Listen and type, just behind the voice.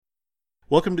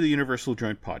Welcome to the Universal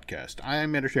Joint Podcast.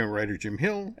 I'm entertainment writer Jim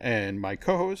Hill, and my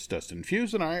co-host Dustin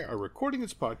Fuhs and I are recording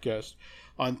this podcast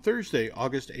on Thursday,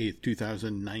 August 8th,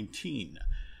 2019.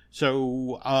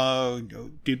 So,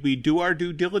 did we do our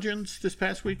due diligence this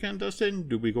past weekend, Dustin?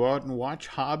 Did we go out and watch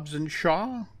Hobbs and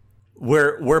Shaw?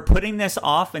 We're putting this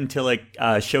off until it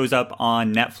shows up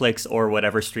on Netflix or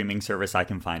whatever streaming service I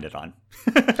can find it on.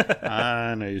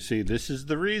 Now you see, this is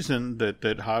the reason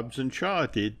that Hobbs and Shaw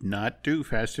did not do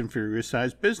Fast and Furious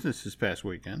sized business this past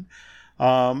weekend.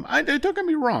 Don't get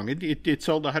me wrong, it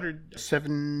sold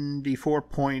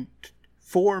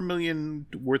 174.4 million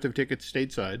worth of tickets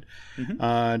stateside,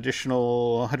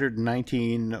 additional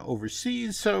 119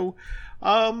 overseas. So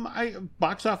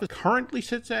box office currently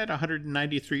sits at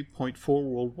 193.4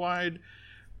 worldwide.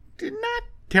 Not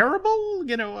terrible,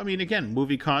 again,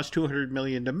 movie cost $200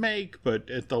 million to make, but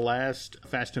at the last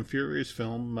Fast and Furious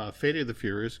film, Fate of the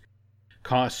Furious,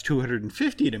 cost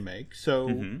 $250 to make.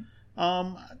 So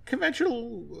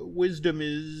conventional wisdom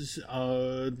is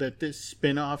that this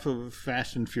spin-off of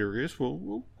Fast and Furious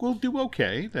will do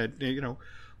okay. That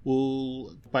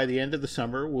will, by the end of the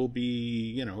summer, will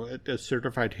be a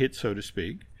certified hit, so to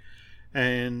speak.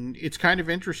 And it's kind of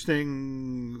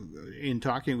interesting in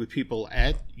talking with people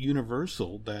at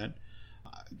Universal that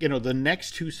the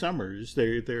next two summers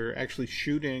they're actually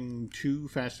shooting two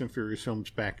Fast and Furious films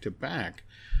back to back.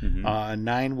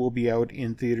 9 will be out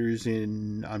in theaters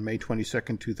on May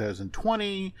 22nd,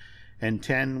 2020, and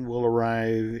 10 will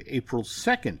arrive April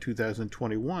 2nd,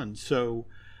 2021. So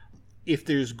if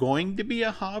there's going to be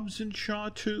a Hobbs and Shaw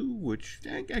 2, which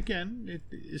again it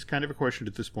is kind of a question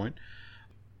at this point,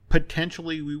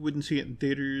 potentially we wouldn't see it in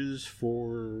theaters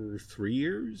for 3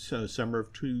 years, summer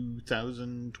of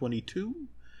 2022.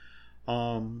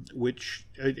 Which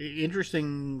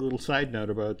interesting little side note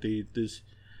about this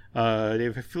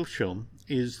David Fuhs film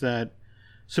is that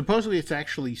supposedly it's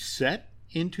actually set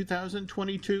in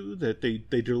 2022. That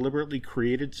they deliberately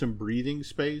created some breathing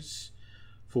space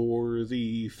for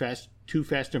the two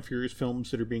Fast and Furious films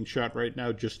that are being shot right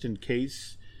now, just in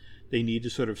case they need to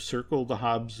sort of circle the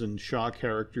Hobbs and Shaw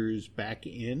characters back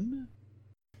in.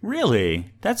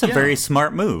 Really? That's a very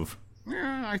smart move.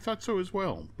 Yeah, I thought so as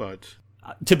well, but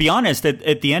to be honest,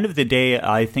 at the end of the day,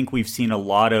 I think we've seen a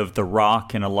lot of The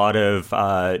Rock and a lot of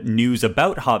news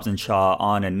about Hobbs and Shaw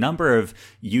on a number of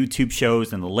YouTube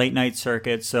shows and the late night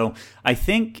circuit. So I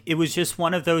think it was just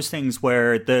one of those things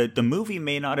where the movie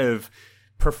may not have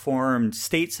performed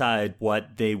stateside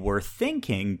what they were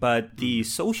thinking, but the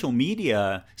social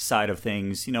media side of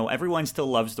things, everyone still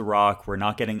loves The Rock. We're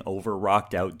not getting over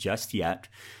rocked out just yet.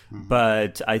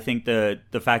 But I think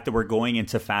the fact that we're going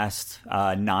into Fast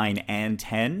 9 and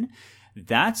 10,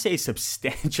 that's a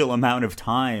substantial amount of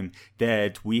time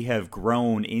that we have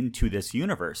grown into this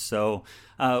universe. So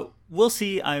we'll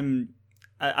see.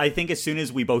 I think as soon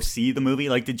as we both see the movie,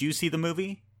 did you see the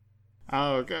movie?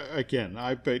 Again,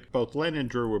 both Len and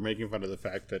Drew were making fun of the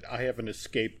fact that I haven't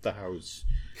escaped the house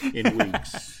in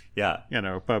weeks. Yeah.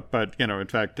 But in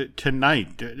fact,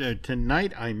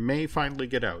 tonight I may finally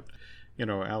get out.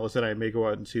 Alice and I may go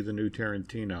out and see the new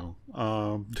Tarantino.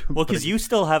 Well, because you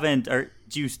still haven't.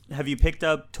 Have you picked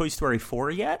up Toy Story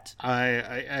 4 yet? I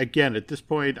again, at this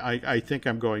point, I think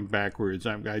I'm going backwards.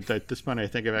 At this point, I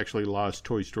think I've actually lost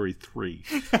Toy Story 3.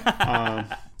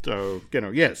 So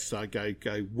yes, I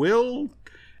will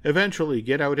eventually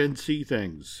get out and see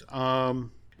things.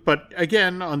 But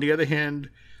again, on the other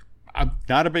hand, I'm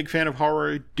not a big fan of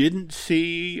horror. Didn't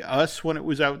see Us when it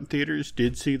was out in theaters.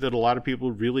 Did see that a lot of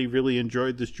people really, really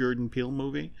enjoyed this Jordan Peele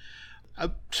movie.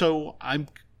 So I'm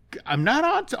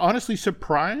not honestly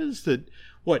surprised that,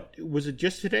 what was it,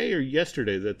 just today or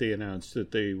yesterday that they announced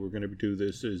that they were going to do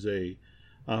this as a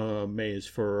maze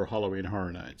for Halloween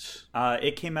Horror Nights.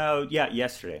 It came out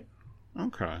yesterday.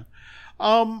 Okay.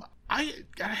 I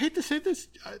hate to say this,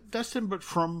 Dustin, but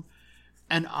from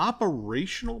an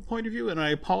operational point of view, and I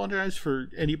apologize for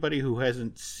anybody who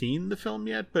hasn't seen the film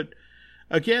yet, but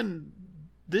again,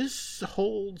 this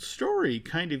whole story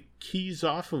kind of keys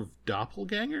off of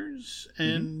doppelgangers,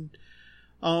 and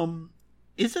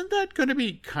isn't that going to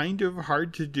be kind of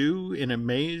hard to do in a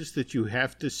maze that you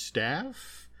have to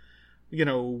staff,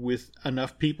 with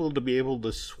enough people to be able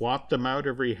to swap them out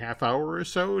every half hour or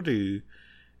so to...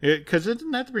 Because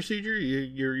isn't that the procedure?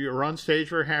 You're on stage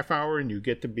for a half hour and you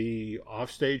get to be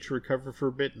off stage to recover for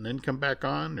a bit and then come back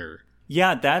on, or?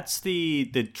 Yeah, that's the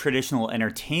traditional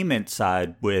entertainment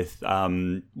side with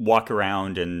walk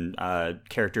around and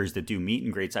characters that do meet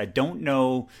and greets. I don't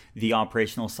know the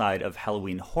operational side of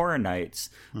Halloween Horror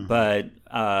Nights, but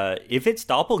if it's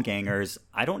doppelgangers,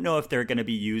 I don't know if they're going to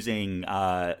be using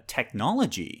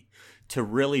technology to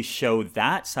really show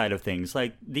that side of things.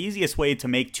 Like, the easiest way to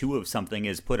make two of something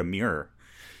is put a mirror.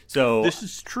 So this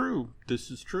is true.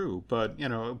 But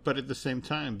but at the same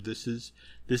time, this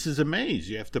is a maze.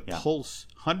 You have to pulse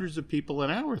hundreds of people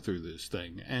an hour through this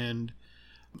thing. And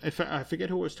I forget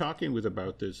who I was talking with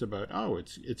about this.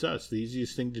 It's us. The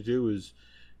easiest thing to do is,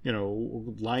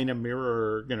 line a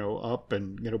mirror, up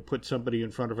and put somebody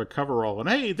in front of a coverall, and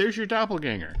hey, there's your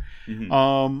doppelganger.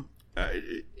 Mm-hmm.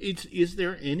 Is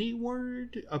there any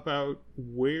word about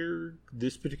where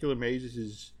this particular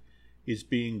maze is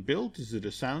being built? Is it a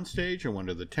soundstage or one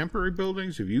of the temporary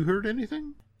buildings? Have you heard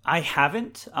anything? I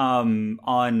haven't.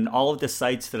 On all of the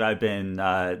sites that I've been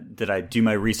that I do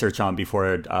my research on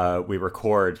before we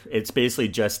record, it's basically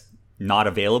just not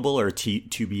available or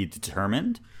to be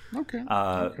determined. Okay.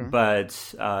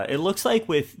 But it looks like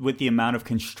with the amount of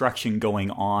construction going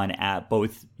on at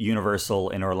both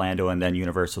Universal in Orlando and then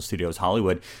Universal Studios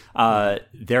Hollywood,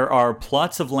 there are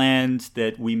plots of land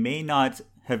that we may not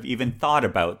have even thought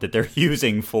about that they're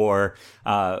using for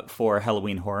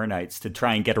Halloween Horror Nights to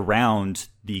try and get around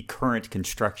the current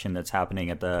construction that's happening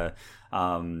at the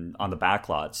on the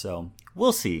backlot. So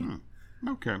we'll see.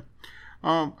 Okay.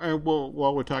 And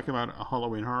while we're talking about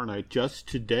Halloween Horror Night, just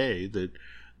today the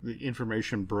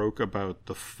information broke about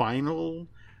the final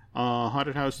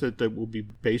haunted house that will be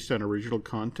based on original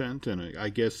content, and I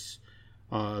guess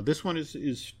this one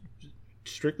is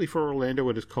strictly for Orlando.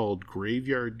 It is called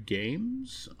Graveyard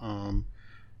Games.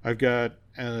 I've got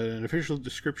an official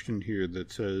description here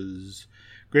that says,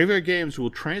 Graveyard Games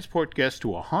will transport guests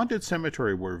to a haunted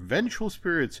cemetery where vengeful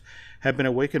spirits have been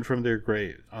awakened from their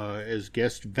grave. As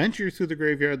guests venture through the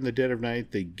graveyard in the dead of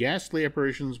night, the ghastly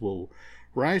apparitions will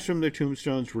rise from their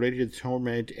tombstones, ready to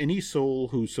torment any soul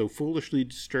who so foolishly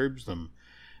disturbs them.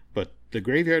 But the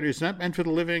graveyard is not meant for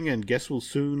the living, and guests will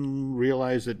soon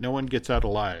realize that no one gets out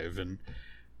alive. And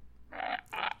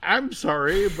I'm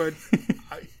sorry, but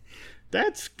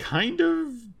that's kind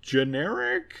of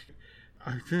generic.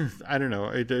 I don't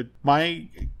know.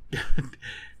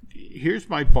 Here's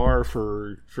my bar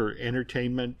for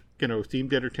entertainment,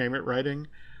 themed entertainment writing.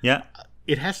 Yeah.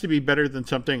 It has to be better than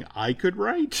something I could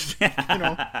write, And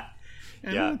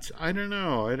I don't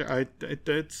know.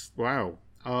 That's wow.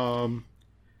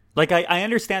 Like, I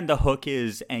understand the hook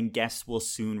is, and guests will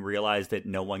soon realize that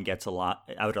no one gets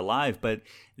out alive, but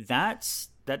that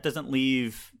doesn't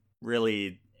leave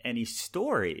really any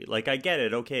story. Like, I get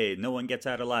it. Okay, no one gets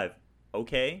out alive.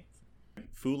 Okay.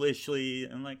 Foolishly,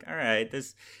 I'm like, all right,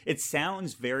 it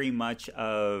sounds very much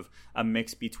of a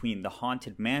mix between the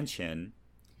Haunted Mansion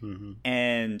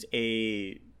and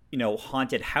a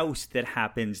haunted house that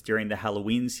happens during the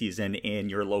Halloween season in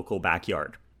your local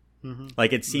backyard.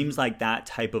 Like, it seems like that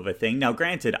type of a thing. Now,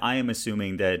 granted, I am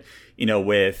assuming that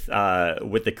with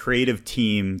the creative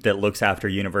team that looks after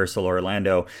Universal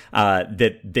Orlando,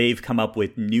 that they've come up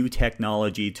with new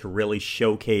technology to really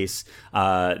showcase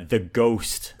the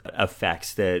ghost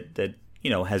effects that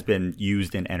has been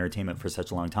used in entertainment for such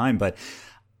a long time. But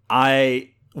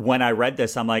when I read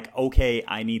this, I'm like, okay,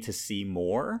 I need to see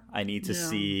more. I need to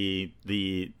see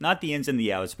not the ins and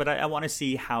the outs, but I want to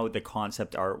see how the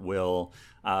concept art will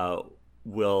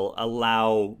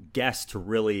allow guests to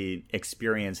really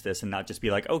experience this and not just be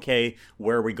like, okay,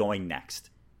 where are we going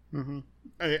next? I'm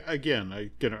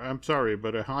sorry,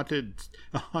 but a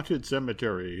haunted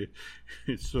cemetery,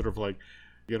 it's sort of like,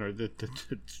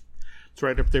 it's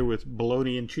right up there with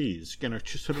bologna and cheese.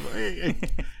 Just sort of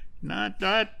not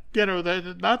the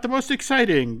most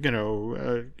exciting,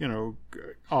 offering.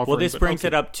 Well, this brings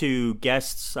it up to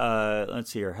guests.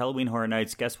 Let's see here. Halloween Horror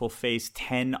Nights. Guests will face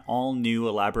 10 all-new,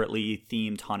 elaborately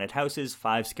themed haunted houses,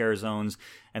 5 scare zones,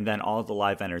 and then all the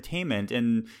live entertainment.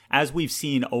 And as we've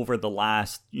seen over the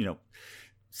last,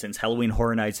 since Halloween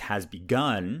Horror Nights has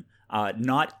begun,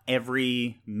 not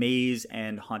every maze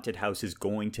and haunted house is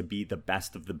going to be the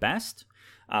best of the best.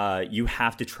 You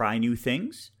have to try new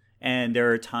things. And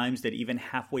there are times that even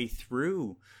halfway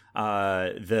through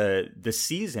the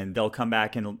season, they'll come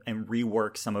back and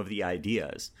rework some of the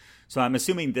ideas. So I'm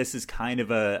assuming this is kind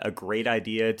of a great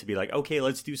idea to be like, okay,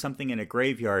 let's do something in a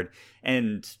graveyard,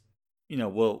 and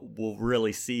we'll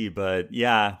really see. But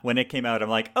yeah, when it came out, I'm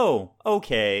like, oh,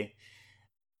 okay,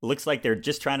 looks like they're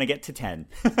just trying to get to 10.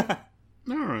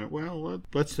 All right, well,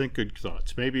 let's think good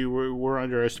thoughts. Maybe we're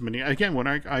underestimating. Again, when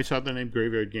I saw the name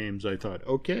Graveyard Games, I thought,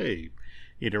 okay,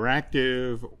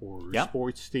 interactive or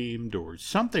sports themed or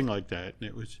something like that, and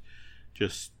it was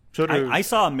just sort of. I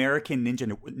saw American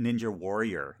Ninja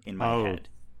Warrior in my head.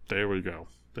 There we go.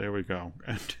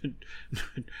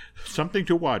 Something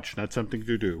to watch, not something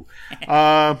to do.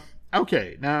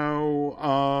 Okay,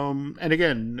 now, and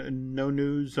again, no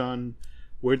news on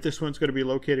where this one's going to be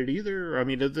located either. I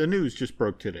mean, the news just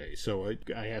broke today, so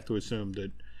I have to assume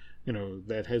that,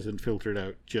 that hasn't filtered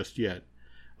out just yet.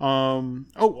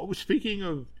 Speaking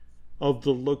of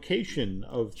the location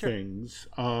of things,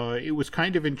 it was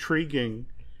kind of intriguing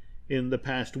in the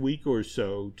past week or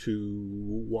so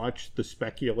to watch the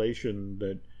speculation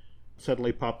that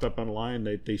suddenly popped up online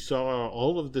that they saw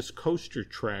all of this coaster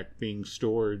track being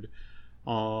stored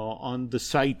on the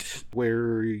site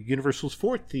where Universal's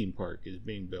fourth theme park is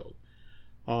being built.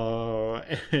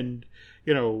 And,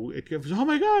 it goes, oh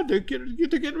my God, they're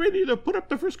getting ready to put up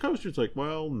the first coaster. It's like,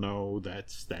 well, no,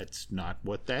 that's not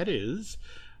what that is.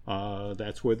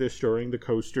 That's where they're storing the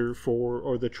coaster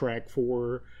or the track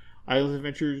for Islands of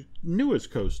Adventure's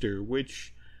newest coaster,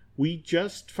 which we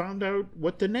just found out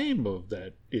what the name of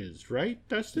that is, right,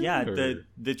 Dustin? Yeah,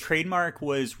 the trademark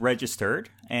was registered,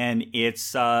 and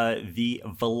it's the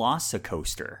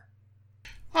Velocicoaster.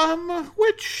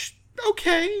 Which,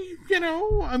 okay,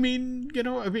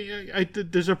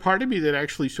 there's a part of me that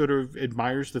actually sort of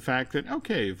admires the fact that,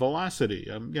 okay, velocity,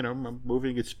 I'm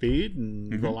moving at speed,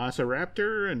 and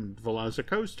Velociraptor and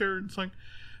Velocicoaster, and it's like,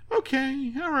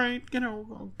 okay, all right,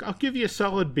 I'll give you a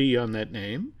solid B on that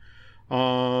name.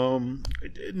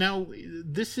 Now,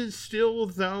 this is still,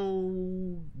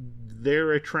 though,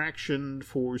 their attraction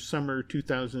for summer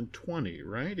 2020,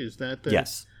 right? Is that the...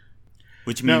 Yes.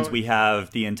 Which means we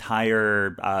have the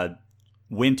entire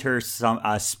winter,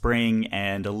 spring,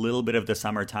 and a little bit of the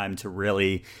summertime to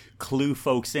really clue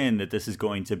folks in that this is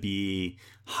going to be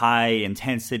high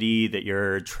intensity, that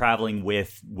you're traveling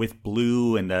with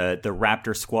Blue and the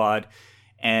Raptor squad.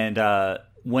 And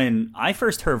when I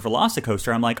first heard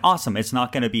Velocicoaster, I'm like, awesome, it's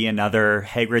not going to be another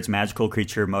Hagrid's Magical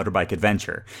Creature motorbike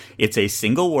adventure. It's a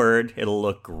single word. It'll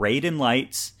look great in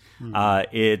lights.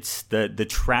 It's the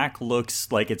track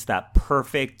looks like it's that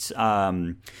perfect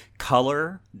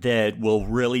color that will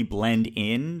really blend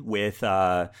in with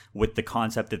the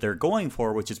concept that they're going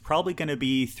for, which is probably going to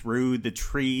be through the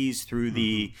trees, through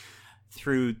the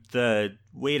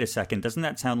wait a second, doesn't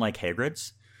that sound like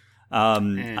Hagrid's?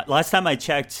 Last time I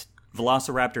checked,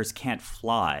 Velociraptors can't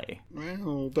fly.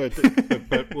 Well,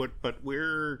 but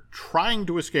we're trying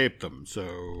to escape them,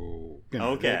 so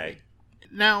okay.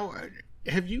 Now,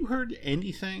 have you heard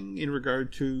anything in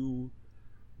regard to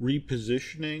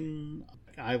repositioning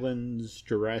Islands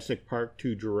Jurassic Park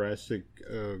to Jurassic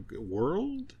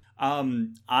World?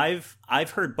 I've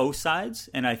heard both sides,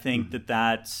 and I think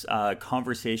that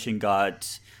conversation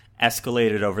got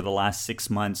escalated over the last 6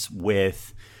 months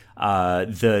with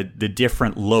the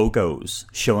different logos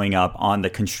showing up on the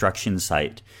construction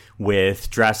site, with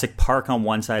Jurassic Park on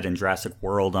one side and Jurassic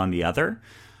World on the other.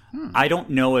 I don't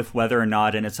know if whether or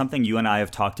not, and it's something you and I have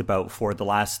talked about for the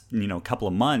last couple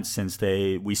of months since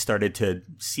we started to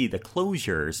see the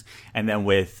closures, and then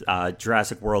with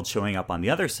Jurassic World showing up on the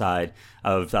other side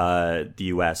of the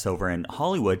U.S. over in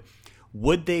Hollywood,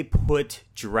 would they put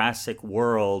Jurassic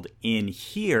World in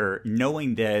here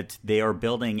knowing that they are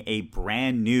building a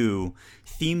brand new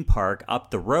theme park up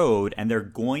the road and they're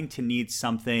going to need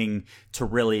something to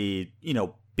really,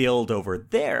 build over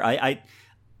there?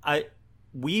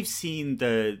 We've seen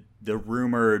the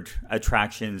rumored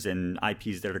attractions and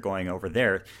IPs that are going over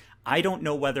there. I don't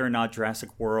know whether or not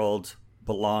Jurassic World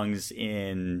belongs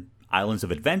in Islands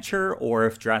of Adventure, or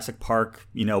if Jurassic Park,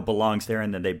 belongs there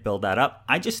and then they build that up.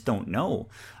 I just don't know.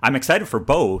 I'm excited for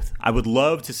both. I would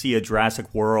love to see a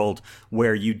Jurassic World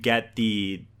where you get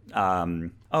the,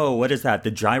 what is that?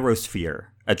 The gyrosphere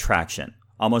attraction.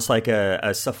 Almost like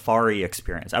a safari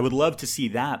experience. I would love to see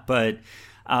that, but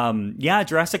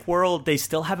Jurassic World, they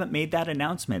still haven't made that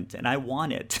announcement, and I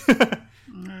want it.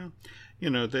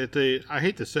 I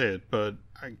hate to say it, but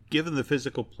given the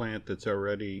physical plant that's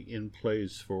already in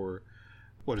place for,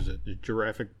 the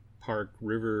Jurassic Park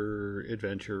River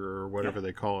Adventure or whatever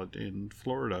they call it in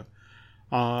Florida,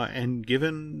 and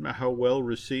given how well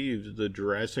received the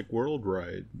Jurassic World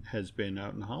ride has been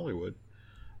out in Hollywood,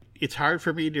 it's hard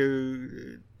for me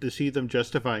to see them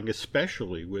justifying,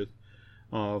 especially with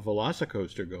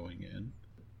Velocicoaster going in,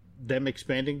 them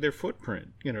expanding their footprint.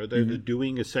 They're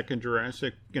doing a second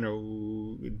Jurassic,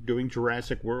 doing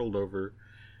Jurassic World over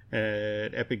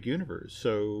at Epic Universe.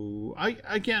 So I'm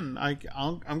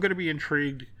going to be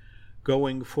intrigued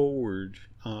going forward.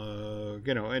 And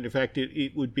in fact,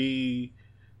 it would be,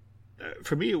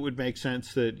 for me, it would make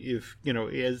sense that if,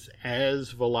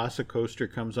 as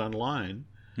Velocicoaster comes online,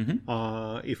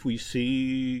 if we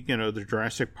see, the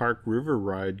Jurassic Park River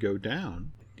ride go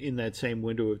down in that same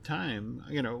window of time,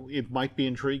 it might be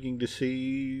intriguing to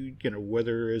see,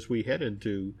 whether as we head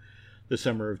into the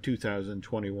summer of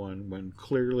 2021, when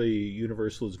clearly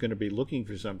Universal is going to be looking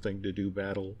for something to do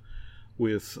battle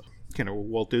with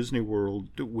Walt Disney World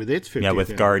with its 50th with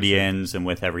anniversary. Guardians and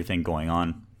with everything going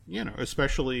on.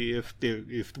 Especially if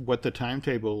what the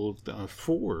timetable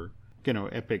for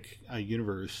Epic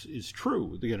Universe is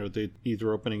true. They're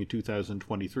either opening in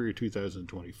 2023 or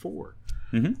 2024.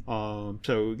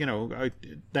 So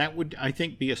that would, I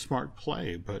think, be a smart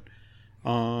play, but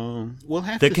we'll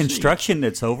have to see. The construction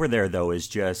that's over there, though, is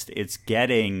just, it's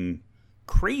getting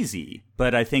crazy.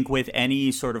 But I think with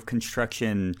any sort of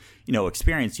construction,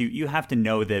 experience, you have to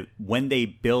know that when they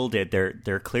build it,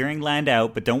 they're clearing land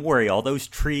out. But don't worry, all those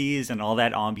trees and all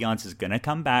that ambiance is going to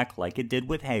come back like it did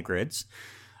with Hagrid's.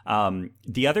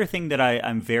 The other thing that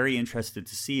I'm very interested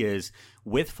to see is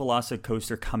with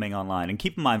Velocicoaster coming online, and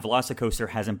keep in mind, Velocicoaster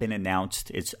hasn't been announced.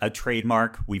 It's a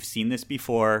trademark. We've seen this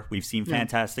before. We've seen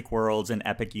Fantastic Worlds and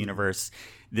Epic Universe.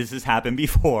 This has happened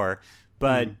before.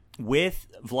 But with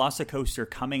Velocicoaster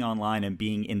coming online and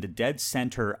being in the dead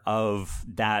center of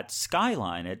that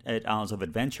skyline at Islands of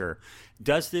Adventure,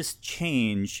 does this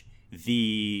change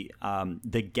the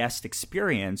guest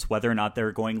experience, whether or not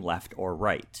they're going left or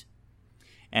right?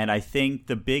 And I think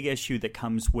the big issue that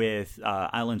comes with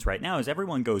Islands right now is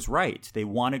everyone goes right. They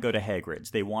want to go to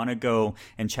Hagrid's. They want to go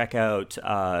and check out,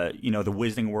 the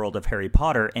Wizarding World of Harry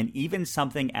Potter, and even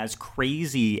something as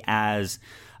crazy as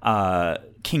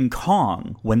King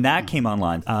Kong when that came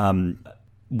online.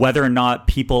 Whether or not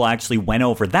people actually went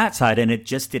over that side, and it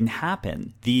just didn't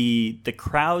happen. The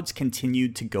crowds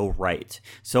continued to go right.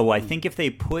 So I think if they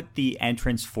put the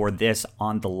entrance for this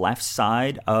on the left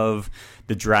side of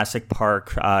the Jurassic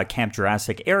Park, Camp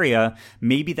Jurassic area,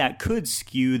 maybe that could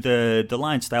skew the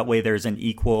lines. That way there's an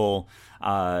equal,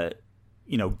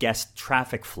 guest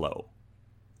traffic flow.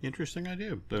 Interesting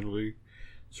idea. That'll be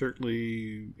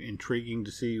certainly intriguing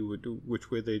to see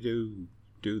which way they do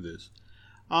this.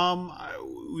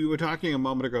 We were talking a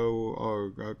moment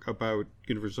ago about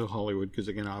Universal Hollywood because,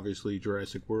 again, obviously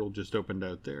Jurassic World just opened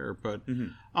out there. But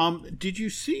did you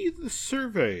see the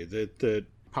survey that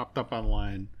popped up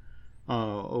online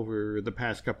over the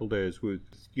past couple of days with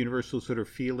Universal sort of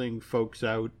feeling folks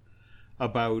out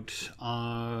about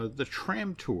the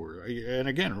tram tour? And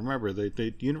again, remember,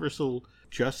 that Universal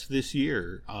just this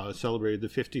year celebrated the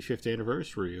 55th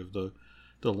anniversary of the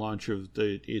launch of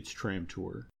its tram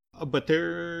tour. But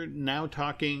they're now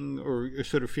talking or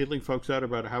sort of feeling folks out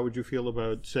about how would you feel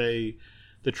about, say,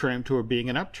 the tram tour being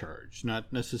an upcharge,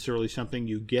 not necessarily something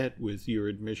you get with your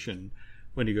admission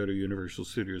when you go to Universal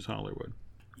Studios Hollywood.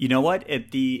 You know what?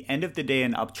 At the end of the day,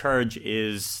 an upcharge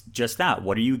is just that.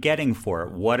 What are you getting for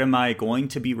it? What am I going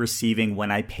to be receiving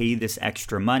when I pay this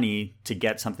extra money to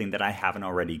get something that I haven't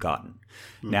already gotten?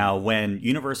 Now, when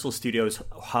Universal Studios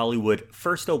Hollywood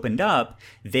first opened up,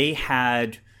 they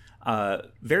had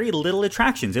very little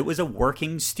attractions. It was a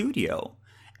working studio.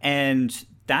 And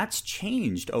that's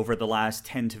changed over the last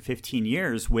 10 to 15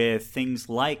 years with things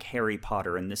like Harry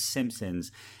Potter and The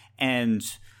Simpsons, and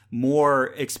more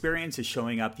experiences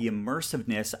showing up, the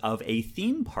immersiveness of a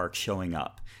theme park showing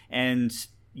up. And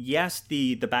yes,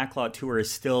 the backlot tour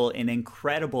is still an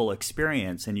incredible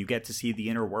experience, and you get to see the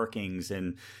inner workings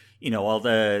and all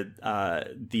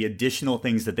the additional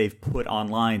things that they've put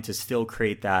online to still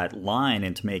create that line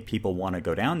and to make people want to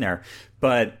go down there.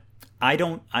 But I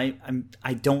don't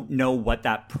know what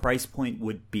that price point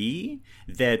would be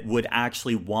that would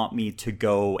actually want me to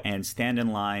go and stand in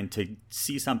line to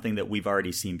see something that we've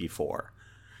already seen before.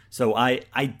 So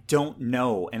I don't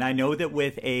know. And I know that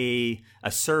with a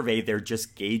survey, they're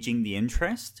just gauging the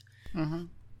interest.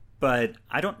 But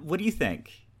what do you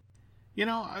think?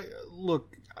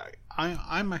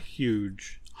 I'm a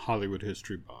huge Hollywood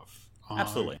history buff.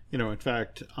 Absolutely. In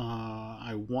fact,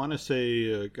 I want to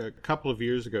say a couple of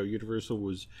years ago, Universal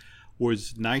was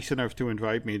nice enough to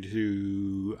invite me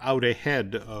to out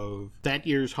ahead of that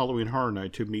year's Halloween Horror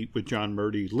Night to meet with John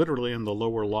Murdy, literally in the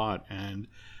lower lot, and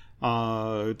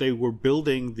they were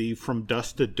building the From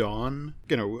Dusk to Dawn,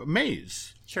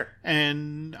 maze. Sure.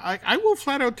 And I will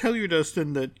flat out tell you,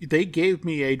 Dustin, that they gave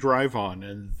me a drive-on,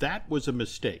 and that was a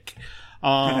mistake.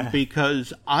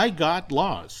 Because I got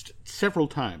lost several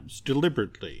times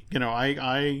deliberately. Should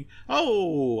I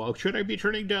be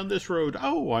turning down this road?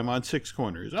 Oh, I'm on Six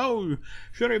Corners. Oh,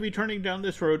 should I be turning down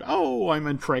this road? Oh, I'm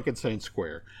in Frankenstein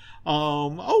Square.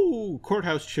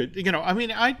 Courthouse should.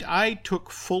 I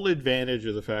took full advantage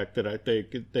of the fact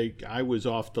that I was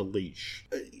off the leash.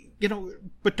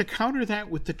 But to counter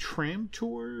that with the tram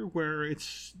tour, where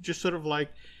it's just sort of like,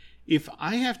 if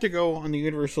I have to go on the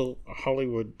Universal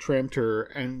Hollywood tram tour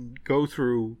and go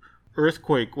through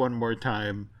Earthquake one more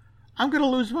time, I'm going to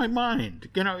lose my mind.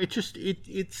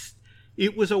 It's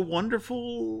it was a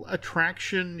wonderful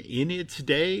attraction in its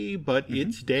day, but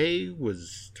its day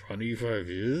was 25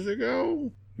 years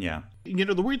ago. Yeah.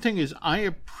 The weird thing is I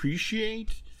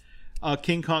appreciate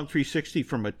King Kong 360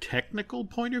 from a technical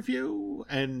point of view,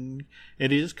 and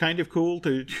it is kind of cool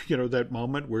to, that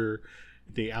moment where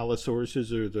the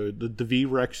Allosauruses or the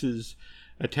V-Rexes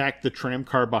attack the tram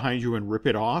car behind you and rip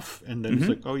it off, and then it's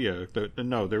like, oh yeah,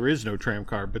 no, there is no tram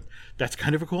car, but that's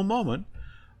kind of a cool moment.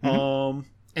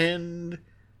 And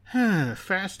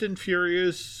Fast and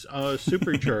Furious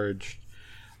Supercharged.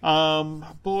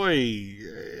 Boy,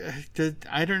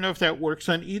 I don't know if that works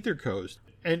on either coast.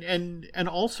 And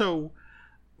also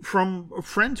from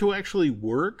friends who actually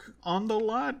work on the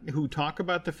lot who talk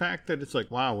about the fact that it's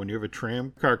like, wow, when you have a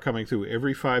tram car coming through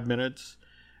every 5 minutes,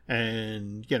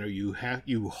 and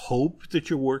you hope that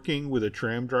you're working with a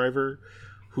tram driver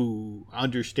who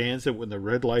understands that when the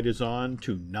red light is on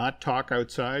to not talk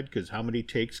outside, because how many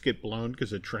takes get blown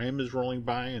because a tram is rolling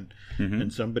by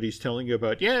and somebody's telling you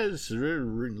about, yes,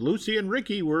 Lucy and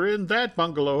Ricky were in that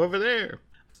bungalow over there.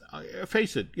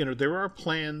 Face it, there are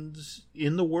plans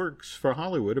in the works for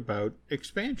Hollywood about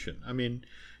expansion. I mean,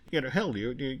 hell,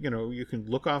 you can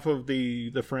look off of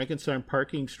the Frankenstein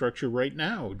parking structure right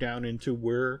now down into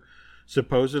where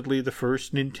supposedly the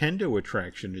first Nintendo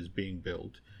attraction is being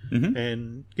built.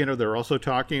 And, they're also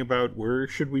talking about where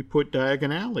should we put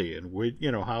Diagon Alley and,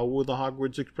 how will the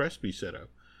Hogwarts Express be set up?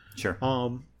 Sure.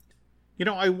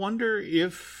 I wonder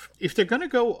if they're going to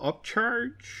go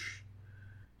upcharge,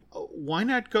 why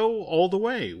not go all the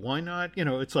way? Why not,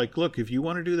 it's like, look, if you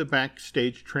want to do the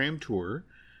backstage tram tour,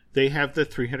 they have the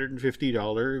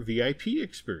 $350 VIP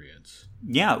experience.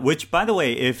 Yeah, which, by the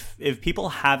way, if people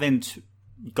haven't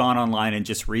gone online and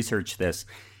just researched this,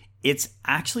 it's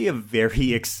actually a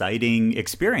very exciting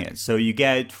experience. So you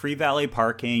get free valet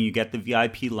parking, you get the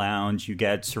VIP lounge, you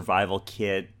get survival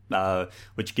kit,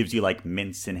 which gives you like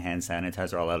mints and hand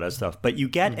sanitizer, all that other stuff. But you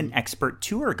get an expert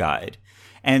tour guide,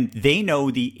 and they know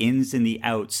the ins and the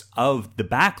outs of the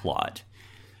backlot.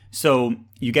 So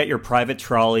you get your private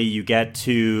trolley, you get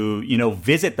to,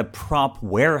 visit the prop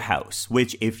warehouse,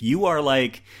 which if you are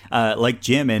like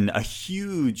Jim and a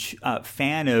huge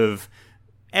fan of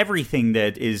everything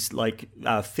that is like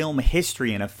film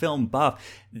history and a film buff,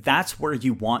 that's where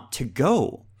you want to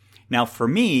go. Now, for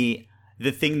me,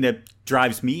 the thing that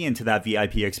drives me into that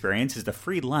VIP experience is the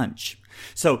free lunch.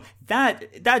 So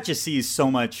that just sees so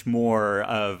much more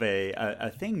of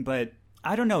a thing. But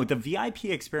I don't know, the VIP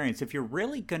experience, if you're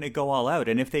really going to go all out,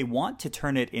 and if they want to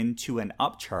turn it into an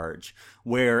upcharge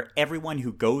where everyone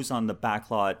who goes on the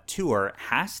backlot tour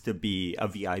has to be a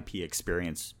VIP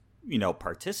experience,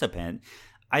 participant,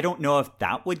 I don't know if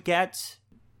that would get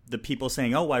the people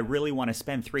saying, oh, I really want to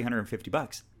spend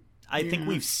 $350. I think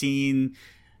we've seen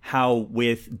how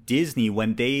with Disney,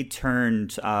 when they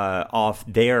turned off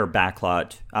their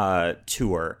backlot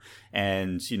tour,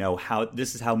 and how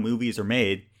this is how movies are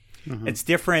made. It's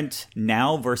different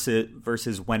now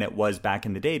versus when it was back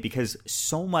in the day, because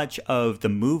so much of the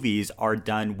movies are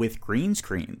done with green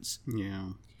screens. Yeah.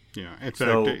 In fact,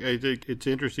 I think it's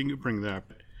interesting you bring that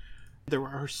up. There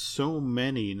are so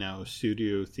many now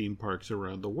studio theme parks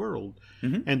around the world,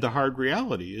 and the hard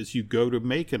reality is you go to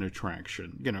make an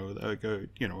attraction, like a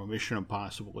Mission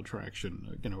Impossible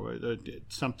attraction,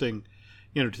 something,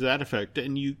 to that effect,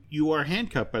 and you are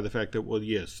handcuffed by the fact that, well,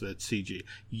 yes, that's CG,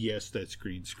 yes, that's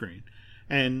green screen.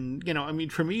 And,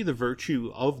 for me, the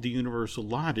virtue of the Universal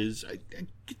lot is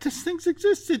this thing's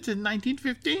existed in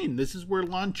 1915. This is where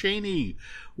Lon Chaney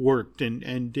worked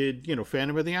and did,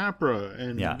 Phantom of the Opera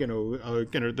and,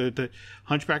 the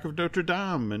Hunchback of Notre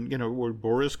Dame and, where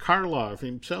Boris Karloff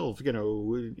himself,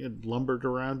 lumbered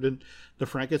around in the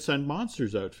Frankenstein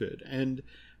Monsters outfit.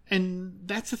 And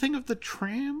that's the thing of the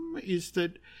tram, is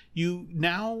that you're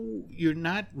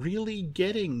not really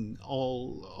getting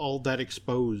all that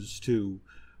exposed to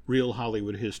real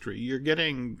Hollywood history. You're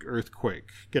getting Earthquake,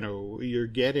 you're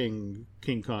getting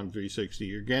King Kong 360,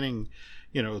 you're getting,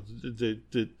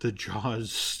 the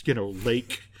Jaws,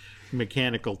 lake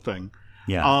mechanical thing.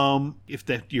 Yeah. If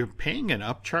that you're paying an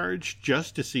upcharge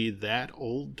just to see that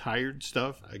old tired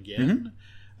stuff again,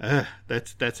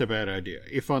 that's a bad idea.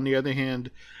 If on the other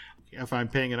hand, if I'm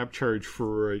paying an upcharge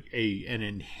for an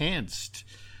enhanced,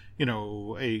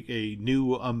 a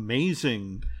new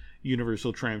amazing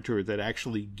Universal Tram Tour that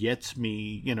actually gets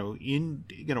me,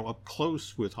 up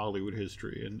close with Hollywood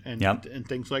history and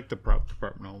things like the prop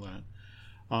department and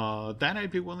all that, that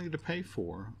I'd be willing to pay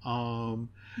for.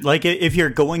 Like if you're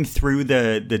going through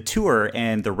the tour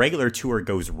and the regular tour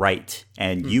goes right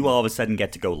and you all of a sudden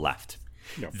get to go left.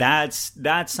 Yep.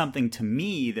 That's something to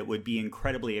me that would be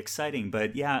incredibly exciting.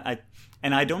 But yeah,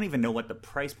 I don't even know what the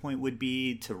price point would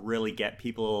be to really get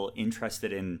people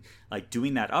interested in like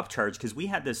doing that upcharge, because we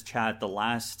had this chat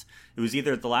it was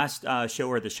either the last show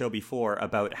or the show before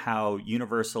about how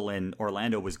Universal in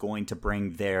Orlando was going to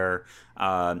bring their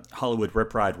Hollywood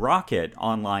Rip Ride Rocket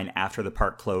online after the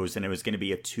park closed, and it was going to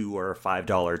be a $2 or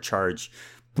 $5 charge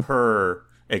per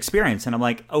experience. And I'm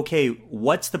like, okay,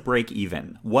 what's the break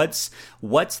even? What's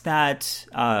that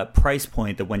price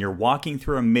point that when you're walking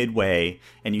through a Midway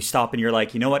and you stop and you're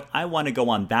like, you know what, I want to go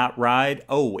on that ride.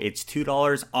 Oh, it's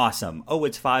 $2. Awesome. Oh,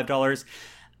 it's $5.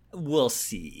 We'll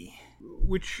see.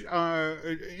 Which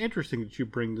interesting that you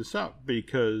bring this up,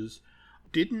 because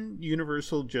didn't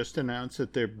Universal just announce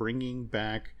that they're bringing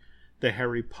back the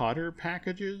Harry Potter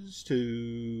packages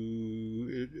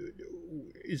to...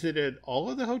 Is it at all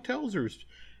of the hotels, or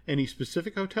any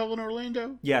specific hotel in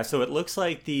Orlando? Yeah, so it looks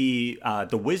like the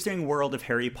Wizarding World of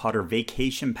Harry Potter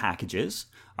vacation packages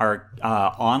are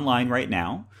online right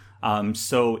now.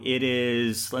 So it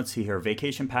is, let's see here,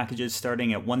 vacation packages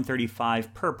starting at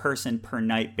 $135 per person per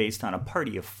night based on a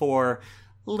party of 4.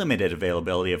 Limited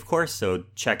availability, of course, so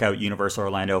check out Universal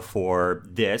Orlando for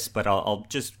this, but I'll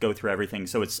just go through everything.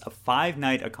 So it's a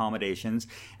 5-night accommodations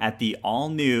at the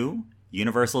all-new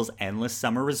Universal's Endless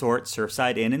Summer Resort,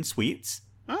 Surfside Inn and Suites.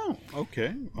 Oh,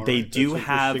 okay. They do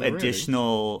have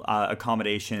additional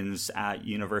accommodations at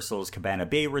Universal's Cabana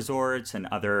Bay Resorts and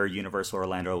other Universal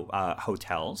Orlando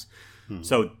hotels.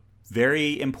 So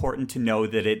very important to know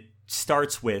that it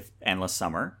starts with Endless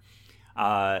Summer.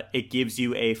 It gives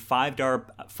you a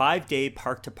 5-day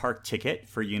park-to-park ticket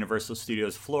for Universal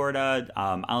Studios Florida,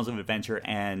 Islands of Adventure,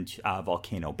 and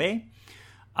Volcano Bay.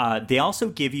 They also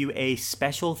give you a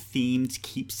special themed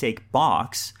keepsake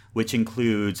box, which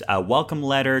includes a welcome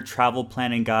letter, travel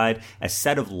planning guide, a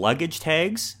set of luggage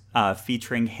tags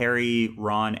featuring Harry,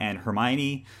 Ron, and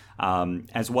Hermione,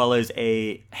 as well as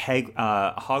a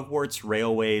Hogwarts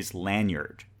Railways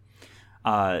lanyard.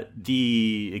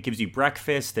 It gives you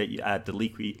breakfast at the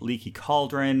Leaky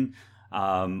Cauldron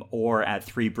or at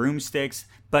Three Broomsticks.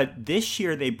 But this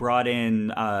year they brought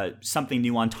in something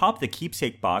new on top of the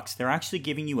keepsake box. They're actually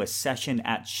giving you a session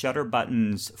at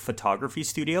Shutterbutton's photography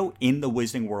studio in the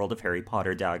Wizarding World of Harry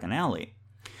Potter Diagon Alley.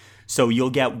 So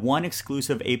you'll get one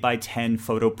exclusive 8x10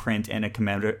 photo print and a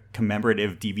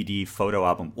commemorative DVD photo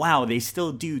album. Wow, they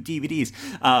still do DVDs.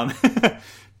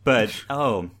 But,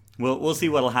 we'll see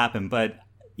what'll happen. But,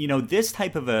 you know, this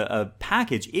type of a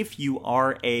package, if you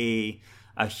are a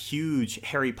huge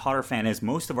Harry Potter fan, as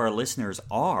most of our listeners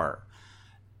are,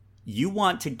 you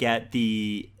want to get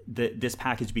this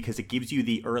package because it gives you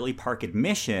the early park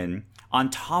admission on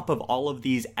top of all of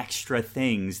these extra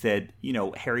things that, you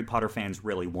know, Harry Potter fans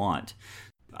really want.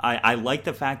 I like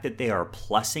the fact that they are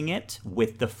plussing it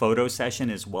with the photo session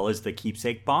as well as the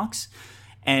keepsake box.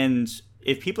 And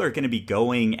if people are going to be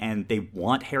going and they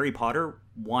want Harry Potter,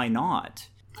 why not?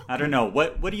 I don't know.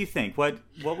 What do you think? What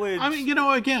would... I mean, you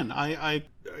know, again, I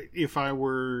if I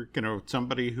were, you know,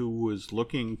 somebody who was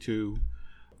looking to,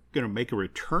 you know, make a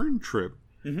return trip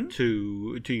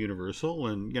to Universal,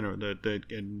 and, you know, that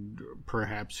and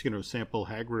perhaps, you know, sample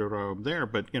Hagrid there,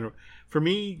 but, you know, for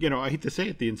me, you know, I hate to say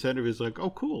it, the incentive is like, oh,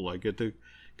 cool, I get to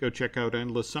go check out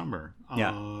Endless Summer.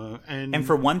 Yeah. And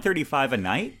for $135 a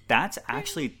night, that's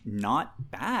actually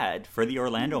not bad for the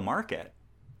Orlando market.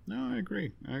 No, I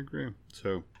agree.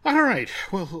 So, all right.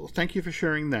 Well, thank you for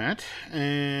sharing that.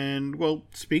 And, well,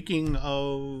 speaking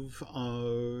of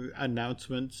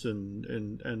announcements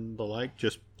and the like,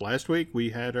 just last week we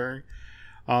had our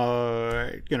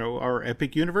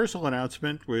Epic Universal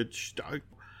announcement, which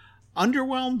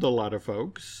underwhelmed a lot of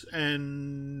folks.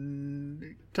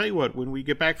 And tell you what, when we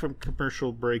get back from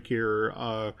commercial break here,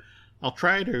 I'll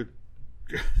try to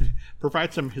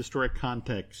provide some historic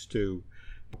context to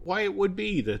why it would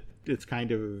be that it's kind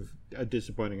of a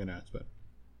disappointing announcement.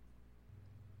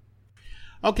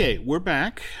 Okay, we're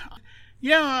back.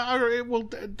 Yeah, all right, well,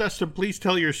 Dustin, please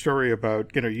tell your story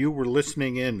about, you know, you were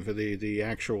listening in for the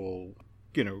actual,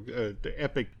 you know, the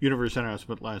Epic Universe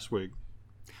announcement last week.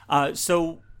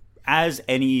 So, as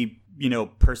any, you know,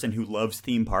 person who loves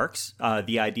theme parks,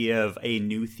 the idea of a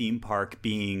new theme park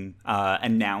being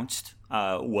announced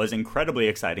was incredibly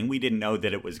exciting. We didn't know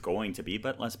that it was going to be,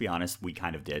 but let's be honest, we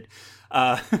kind of did.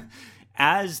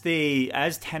 As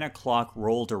 10 o'clock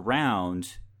rolled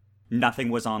around, nothing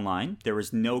was online. There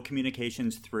was no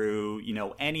communications through, you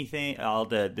know, anything. All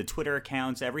the Twitter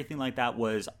accounts, everything like that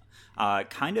was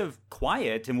kind of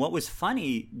quiet. And what was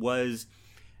funny was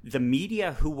the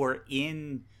media who were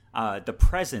in the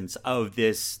presence of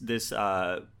this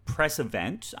press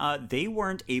event, they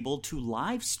weren't able to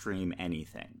live stream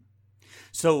anything.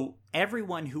 So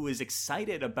everyone who was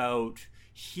excited about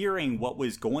hearing what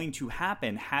was going to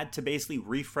happen had to basically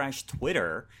refresh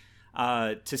Twitter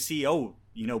to see,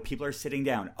 people are sitting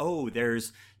down. Oh,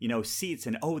 there's, seats,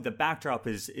 and the backdrop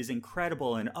is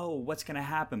incredible, and what's going to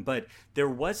happen? But there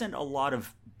wasn't a lot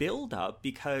of build up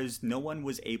because no one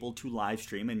was able to live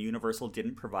stream, and Universal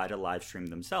didn't provide a live stream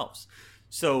themselves.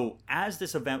 So as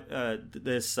this event,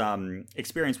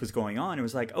 experience was going on, it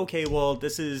was like, okay, well,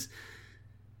 this is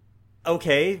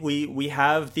okay. We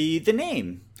have the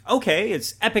name. Okay,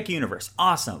 it's Epic Universe.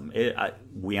 Awesome.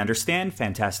 We understand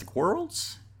Fantastic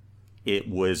Worlds. It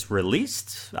was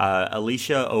released.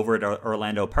 Alicia over at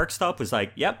Orlando Park Stop was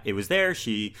like, yep, it was there.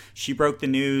 She broke the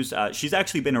news. She's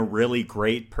actually been a really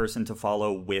great person to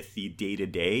follow with the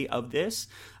day-to-day of this.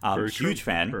 Huge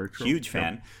fan.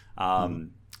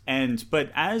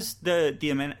 But as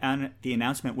the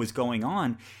announcement was going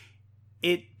on,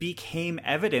 it became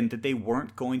evident that they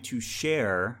weren't going to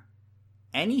share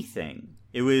anything.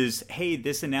 It was, hey,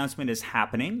 this announcement is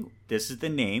happening. This is the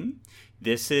name.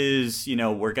 This is,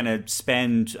 we're going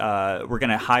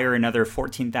to hire another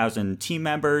 14,000 team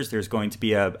members. There's going to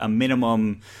be a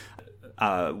minimum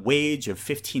wage of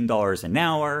 $15 an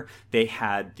hour. They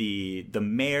had the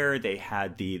mayor. They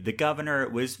had the governor.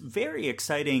 It was very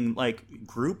exciting,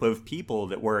 group of people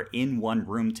that were in one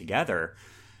room together.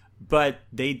 But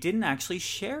they didn't actually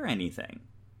share anything.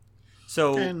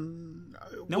 So, go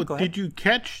ahead. Did you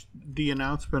catch the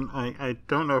announcement? I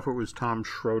don't know if it was Tom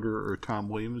Schroeder or Tom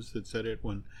Williams that said it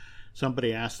when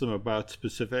somebody asked them about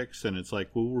specifics, and it's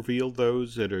like, we'll reveal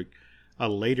those at a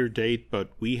later date, but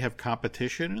we have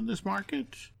competition in this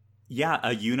market? Yeah,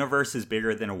 a universe is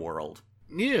bigger than a world.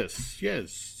 Yes.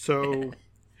 So,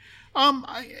 all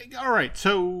right,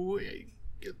 so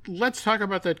let's talk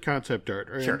about that concept art.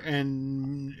 Sure.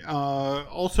 And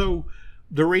also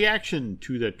the reaction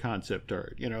to that concept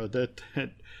art,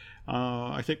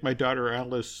 I think my daughter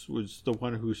Alice was the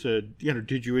one who said,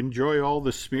 did you enjoy all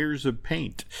the smears of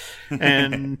paint?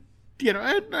 And,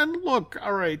 and look,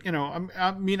 all right,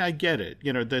 I get it,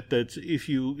 that's if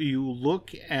you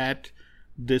look at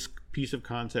this piece of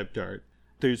concept art,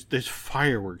 there's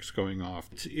fireworks going off.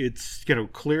 It's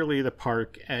clearly the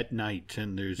park at night,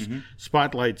 and there's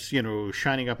spotlights,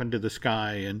 shining up into the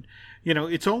sky. And,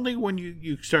 it's only when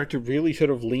you start to really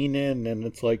sort of lean in and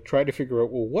it's like, try to figure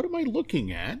out, well, what am I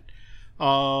looking at?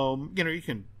 You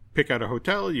can pick out a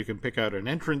hotel, you can pick out an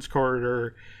entrance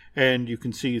corridor, and you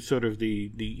can see sort of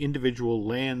the individual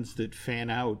lands that fan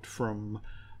out from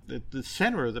the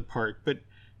center of the park. But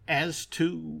as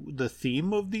to the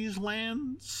theme of these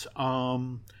lands,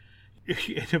 in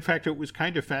fact, it was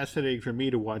kind of fascinating for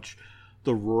me to watch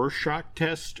the Rorschach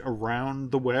test around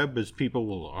the web as people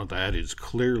will, that is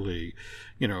clearly,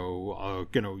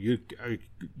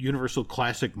 Universal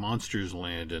Classic Monsters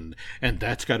Land, and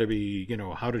that's got to be,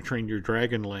 How to Train Your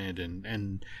Dragon Land,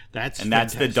 and that's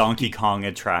the Donkey Kong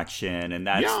attraction, and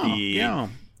that's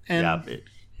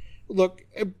Look,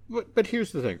 but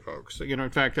here's the thing, folks. In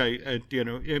fact, I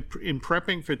in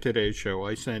prepping for today's show,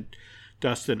 I sent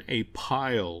Dustin a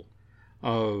pile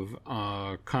of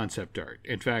concept art.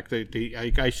 In fact,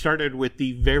 I started with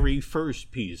the very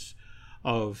first piece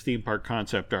of theme park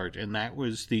concept art, and that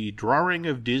was the drawing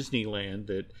of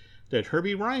Disneyland that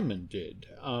Herbie Ryman did.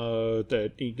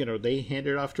 That they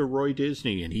handed off to Roy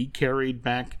Disney, and he carried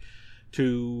back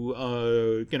to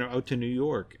out to New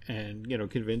York, and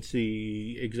convince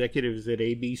the executives at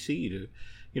ABC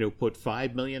to put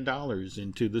 $5 million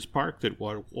into this park that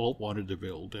Walt wanted to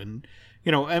build. And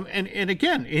and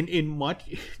again, in much,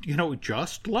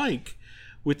 just like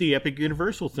with the Epic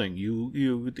Universal thing,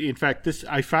 you in fact,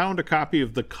 I found a copy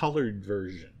of the colored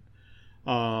version,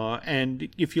 and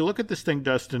if you look at this thing,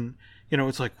 Dustin,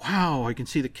 it's like, wow, I can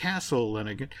see the castle, and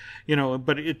I can,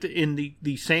 but it in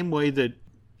the same way that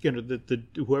the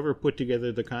whoever put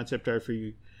together the concept art for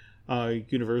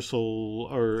Universal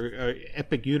or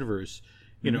Epic Universe,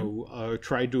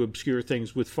 tried to obscure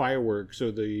things with fireworks,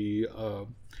 or the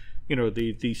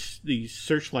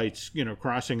searchlights,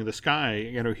 crossing the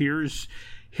sky.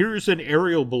 Here's an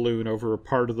aerial balloon over a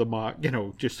part of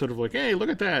the just sort of like, hey, look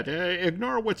at that.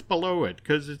 Ignore what's below it,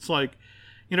 because it's like,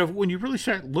 when you really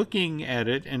start looking at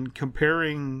it and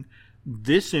comparing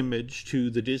this image to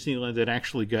the Disneyland that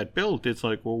actually got built, it's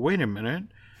like, well, wait a minute.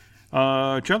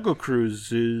 Jungle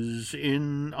Cruise is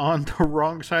on the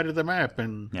wrong side of the map,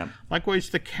 and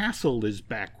likewise the castle is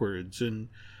backwards, and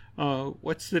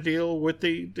what's the deal with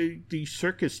the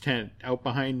circus tent out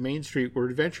behind Main Street where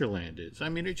Adventureland is? I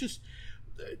mean, it just,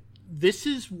 this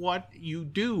is what you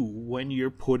do when you're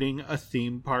putting a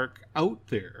theme park out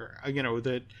there.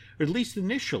 That, or at least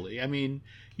initially. I mean,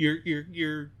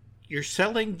 you're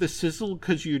selling the sizzle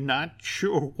because you're not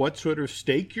sure what sort of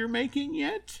steak you're making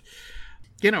yet.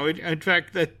 In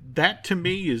fact, that to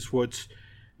me is what's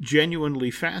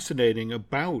genuinely fascinating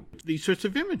about these sorts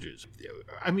of images.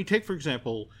 I mean, take, for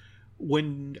example,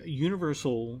 when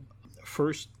Universal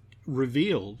first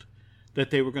revealed that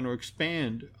they were going to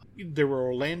expand their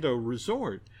Orlando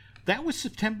resort, that was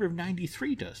September of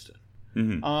 '93, Dustin.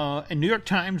 Mm-hmm. And New York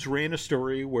Times ran a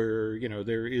story where,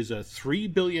 there is a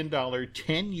 $3 billion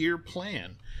 10-year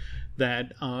plan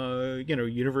that,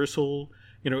 Universal,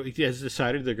 has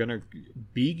decided they're going to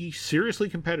be seriously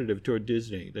competitive toward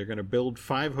Disney. They're going to build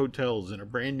 5 hotels and a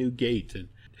brand new gate.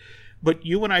 But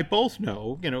you and I both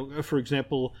know, for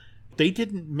example, they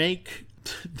didn't make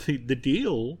the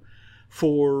deal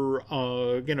for,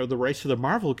 the rights to the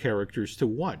Marvel characters to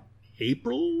what?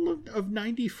 April of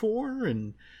 '94?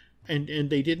 And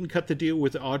they didn't cut the deal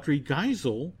with Audrey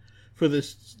Geisel for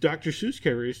this Dr. Seuss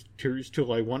characters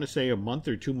till, I want to say, a month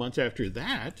or 2 months after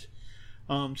that.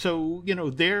 So,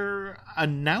 they're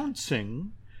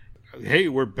announcing, hey,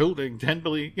 we're building $10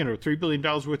 billion, $3 billion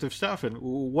worth of stuff. And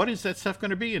what is that stuff going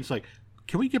to be? And it's like,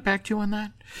 can we get back to you on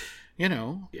that?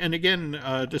 And again,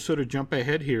 to sort of jump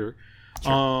ahead here,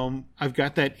 sure. I've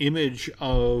got that image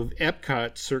of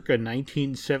Epcot circa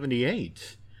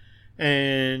 1978.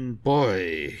 And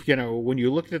boy, when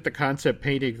you looked at the concept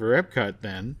painting for Epcot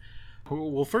then,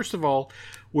 well, first of all,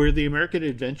 where the American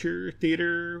Adventure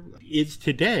Theater is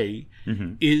today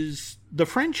mm-hmm. is the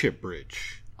Friendship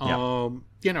Bridge. Yep.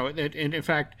 And in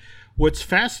fact, what's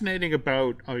fascinating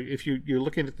about, if you're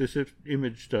looking at this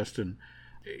image, Dustin,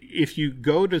 if you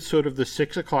go to sort of the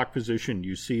 6 o'clock position,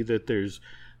 you see that there's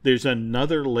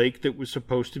another lake that was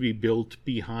supposed to be built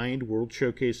behind World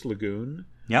Showcase Lagoon.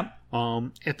 Yep.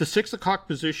 At the 6 o'clock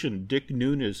position, Dick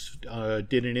Nunes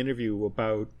did an interview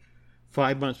about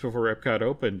 5 months before Epcot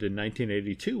opened in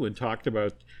 1982 and talked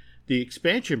about the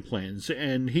expansion plans.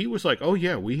 And he was like, oh,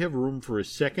 yeah, we have room for a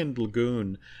second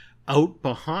lagoon out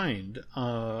behind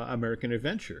American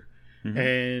Adventure. Mm-hmm.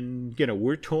 And,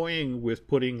 we're toying with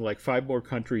putting like 5 more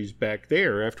countries back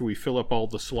there after we fill up all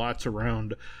the slots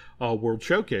around World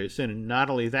Showcase. And not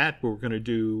only that, we're going to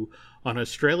do an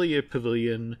Australia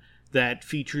pavilion that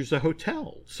features a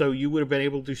hotel. So you would have been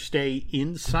able to stay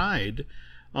inside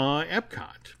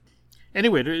Epcot.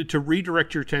 Anyway, to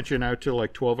redirect your attention out to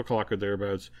like 12 o'clock or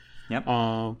thereabouts, yep.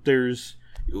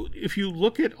 If you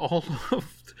look at all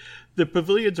of the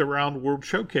pavilions around World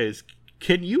Showcase,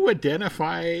 can you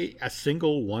identify a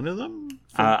single one of them?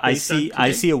 I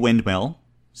see a windmill.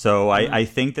 So I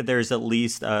think that there's at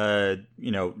least,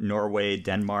 Norway,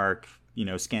 Denmark,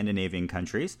 Scandinavian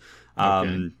countries.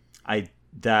 Okay.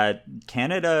 That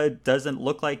Canada doesn't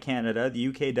look like Canada. The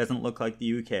UK doesn't look like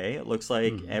the UK. It looks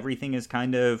like everything is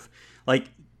kind of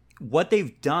like what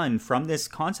they've done from this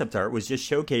concept art was just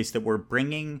showcase that we're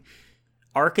bringing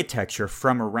architecture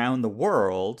from around the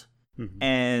world. Mm-hmm.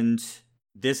 And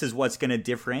this is what's going to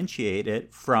differentiate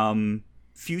it from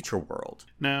future world.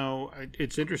 Now,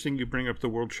 it's interesting you bring up the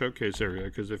World Showcase area,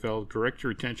 because if I'll direct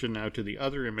your attention now to the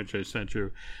other image I sent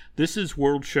you, this is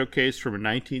World Showcase from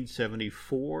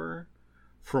 1974.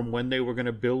 From when they were going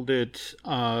to build it.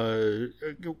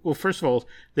 Well, first of all,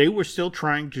 they were still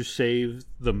trying to save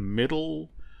the middle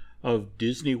of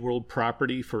Disney World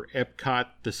property for Epcot,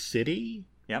 the city.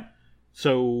 Yep.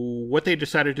 So what they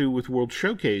decided to do with World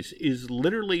Showcase is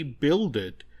literally build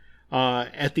it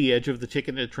at the edge of the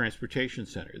Ticket and Transportation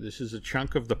Center. This is a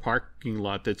chunk of the parking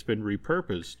lot that's been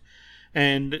repurposed.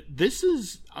 And this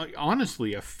is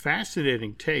honestly a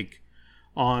fascinating take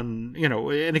on,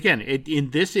 and again, in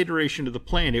this iteration of the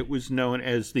plan, it was known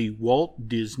as the Walt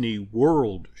Disney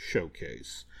World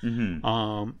Showcase.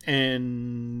 Mm-hmm.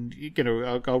 And,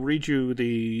 I'll read you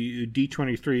the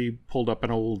D23 pulled up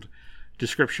an old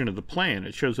description of the plan.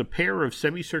 It shows a pair of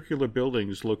semicircular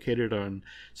buildings located on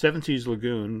Seven Seas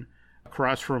Lagoon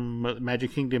across from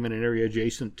Magic Kingdom in an area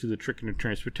adjacent to the Ticket and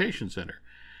Transportation Center.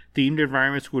 Themed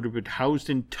environments would have been housed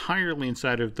entirely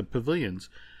inside of the pavilions,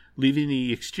 leaving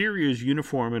the exteriors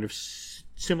uniform and of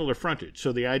similar frontage.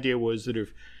 So the idea was that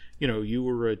if, you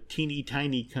were a teeny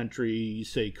tiny country,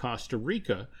 say Costa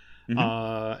Rica,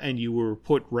 mm-hmm. And you were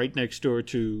put right next door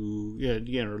to,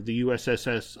 the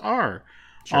USSR,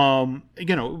 sure.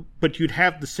 But you'd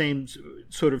have the same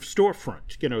sort of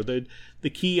storefront. The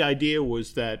key idea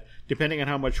was that depending on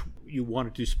how much you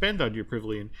wanted to spend on your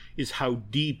pavilion is how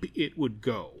deep it would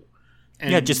go.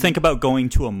 And, just think about going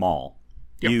to a mall.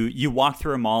 Yep. You walk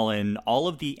through a mall, and all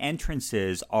of the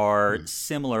entrances are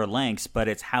similar lengths, but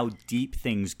it's how deep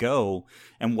things go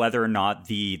and whether or not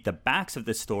the backs of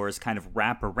the stores kind of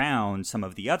wrap around some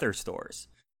of the other stores.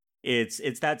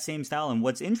 It's that same style. And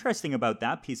what's interesting about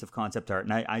that piece of concept art,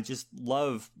 and I just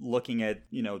love looking at,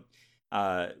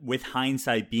 with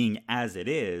hindsight being as it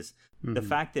is, the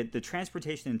fact that the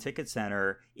Transportation and Ticket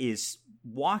Center is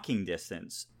walking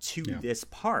distance to this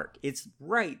park. It's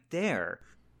right there.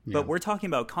 But we're talking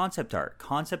about concept art.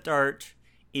 Concept art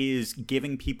is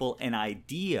giving people an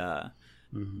idea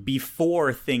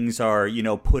before things are,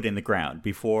 put in the ground,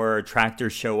 before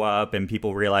tractors show up and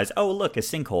people realize, oh, look, a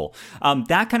sinkhole.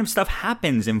 That kind of stuff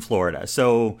happens in Florida.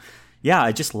 So, yeah,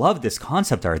 I just love this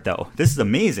concept art, though. This is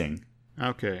amazing.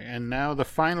 Okay, and now the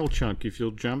final chunk, if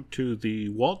you'll jump to the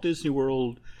Walt Disney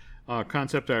World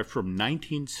concept art from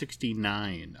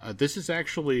 1969. This is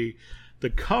actually the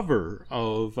cover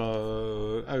of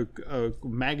a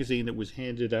magazine that was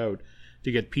handed out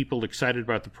to get people excited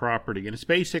about the property. And it's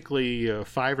basically a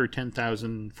 5,000 or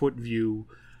 10,000 foot view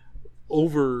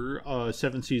over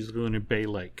Seven Seas Lagoon and Bay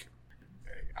Lake.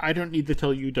 I don't need to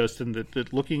tell you, Dustin,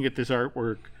 that looking at this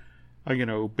artwork,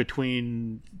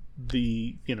 between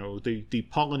the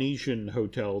Polynesian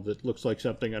hotel that looks like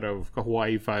something out of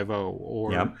Hawaii Five-0,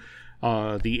 or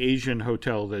the Asian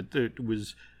hotel that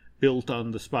was built on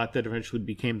the spot that eventually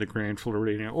became the Grand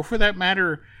Floridian, or for that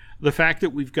matter, the fact that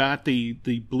we've got the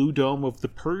blue dome of the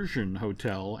Persian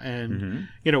Hotel. And,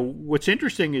 what's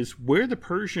interesting is where the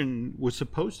Persian was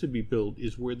supposed to be built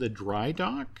is where the dry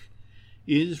dock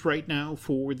is right now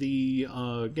for the,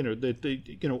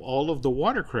 all of the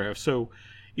watercraft. So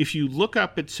if you look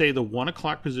up at, say, the 1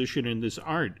 o'clock position in this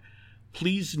art,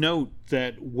 please note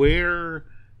that where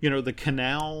the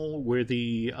canal where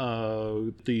the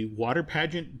water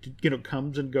pageant,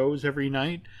 comes and goes every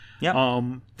night.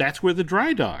 That's where the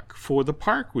dry dock for the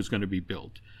park was going to be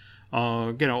built.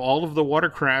 All of the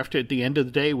watercraft at the end of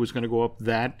the day was going to go up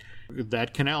that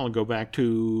canal and go back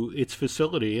to its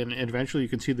facility. And eventually you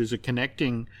can see there's a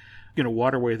connecting,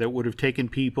 waterway that would have taken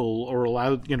people or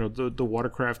allowed, the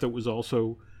watercraft that was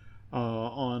also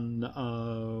on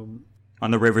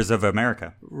the Rivers of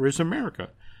America.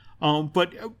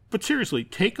 But seriously,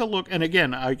 take a look. And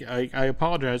again, I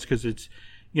apologize because it's,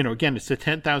 it's a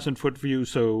 10,000 foot view,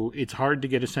 so it's hard to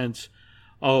get a sense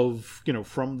of,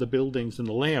 from the buildings and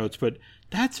the layouts. But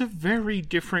that's a very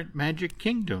different Magic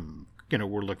Kingdom,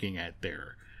 we're looking at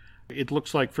there. It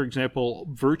looks like, for example,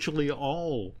 virtually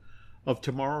all of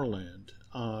Tomorrowland,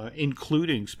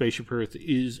 including Spaceship Earth,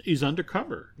 is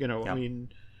undercover.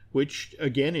 Which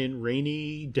again, in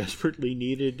rainy, desperately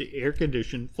needed,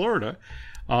 air-conditioned Florida,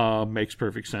 makes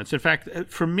perfect sense. In fact,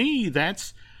 for me,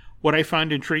 that's what I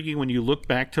find intriguing when you look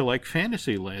back to like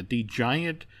Fantasyland, the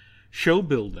giant show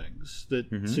buildings that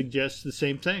suggest the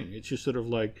same thing. It's just sort of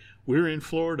like, we're in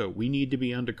Florida, we need to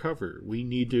be undercover, we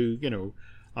need to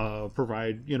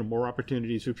provide more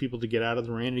opportunities for people to get out of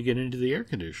the rain and get into the air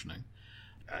conditioning.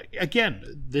 Again,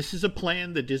 this is a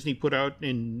plan that Disney put out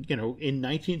in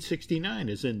 1969,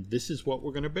 as in, this is what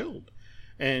we're going to build.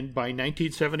 And by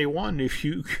 1971, if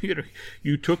you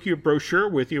took your brochure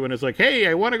with you and it's like, hey,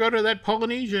 I want to go to that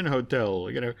Polynesian hotel,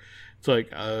 it's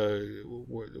like,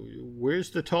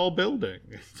 where's the tall building?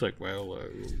 It's like, well,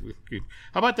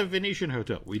 how about the Venetian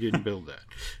Hotel? We didn't build that.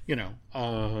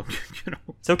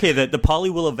 It's okay. The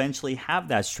Poly will eventually have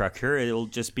that structure. It'll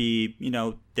just be,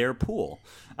 their pool,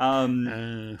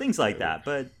 things like that.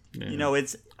 But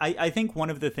it's. I think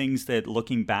one of the things that,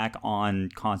 looking back on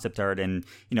concept art and,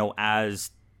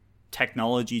 as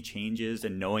technology changes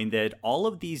and knowing that all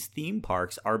of these theme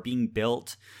parks are being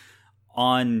built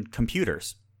on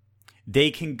computers,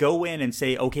 they can go in and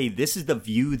say, okay, this is the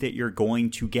view that you're going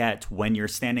to get when you're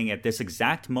standing at this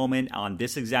exact moment on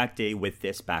this exact day with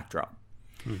this backdrop.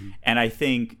 And I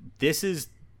think this is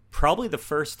probably the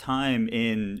first time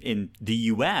in the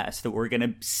US that we're going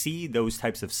to see those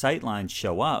types of sightlines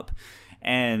show up.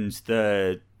 And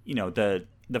the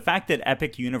fact that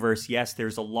Epic Universe, yes,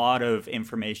 there's a lot of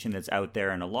information that's out there,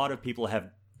 and a lot of people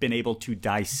have been able to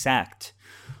dissect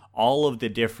all of the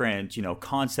different,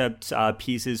 concept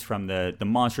pieces, from the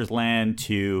Monsters Land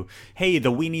to, hey,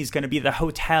 the Weenie's going to be the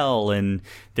hotel, and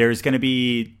there's going to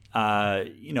be,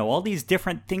 all these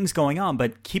different things going on.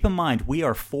 But keep in mind, we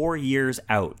are 4 years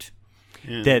out.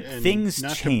 And things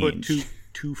change. Not to put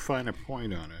too fine a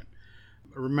point on it.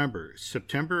 Remember,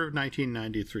 September of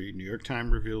 1993, New York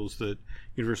Times reveals that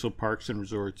Universal Parks and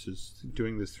Resorts is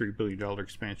doing this $3 billion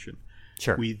expansion.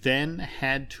 Sure. We then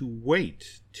had to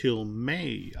wait till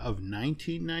May of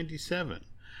 1997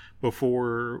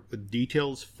 before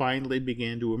details finally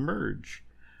began to emerge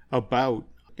about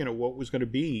what was going to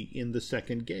be in the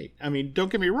second gate. I mean,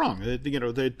 don't get me wrong, that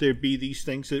there'd be these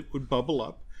things that would bubble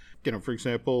up, for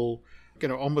example,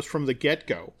 almost from the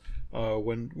get-go,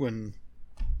 when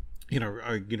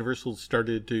Universal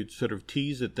started to sort of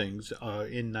tease at things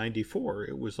in '94.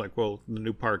 It was like, well, the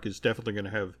new park is definitely going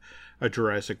to have a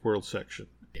Jurassic World section.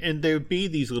 And there would be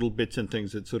these little bits and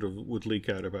things that sort of would leak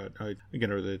out about,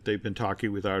 that they've been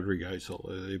talking with Audrey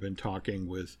Geisel. They've been talking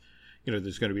with,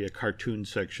 there's going to be a cartoon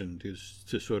section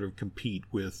to sort of compete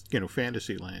with,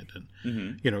 Fantasyland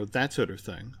and, that sort of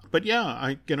thing. But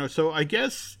yeah, so I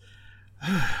guess,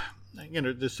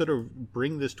 to sort of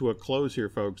bring this to a close here,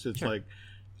 folks, it's like,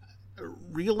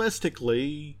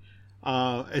 realistically,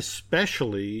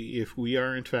 especially if we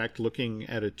are in fact looking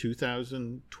at a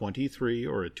 2023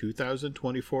 or a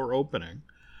 2024 opening,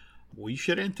 we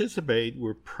should anticipate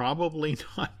we're probably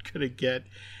not going to get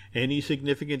any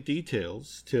significant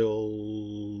details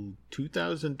till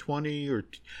 2020 or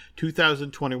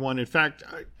 2021. In fact,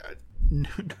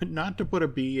 not to put a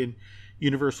bee in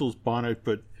Universal's bonnet,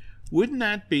 but wouldn't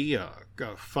that be a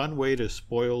fun way to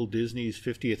spoil Disney's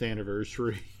 50th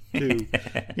anniversary?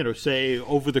 To say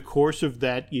over the course of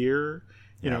that year,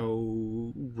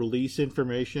 release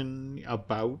information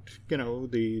about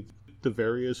the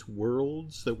various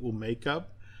worlds that will make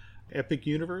up Epic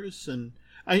Universe. And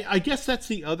I guess that's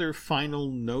the other final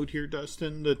note here,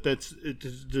 Dustin, that's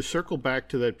to circle back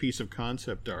to that piece of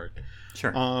concept art.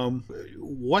 Sure.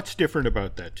 What's different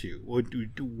about that to you?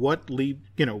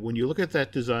 When you look at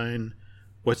that design,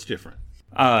 what's different?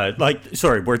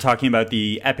 We're talking about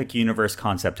the Epic Universe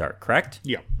concept art, correct?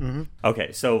 Yeah. Mm-hmm.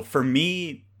 Okay, so for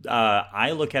me,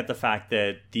 I look at the fact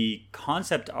that the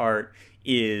concept art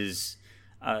is,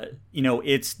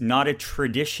 it's not a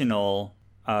traditional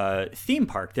theme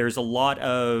park. There's a lot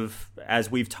of, as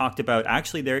we've talked about,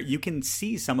 actually there you can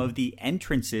see some of the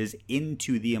entrances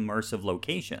into the immersive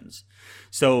locations.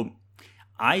 So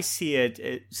I see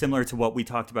it similar to what we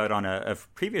talked about on a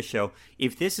previous show.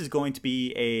 If this is going to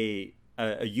be a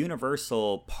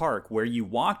Universal park where you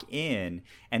walk in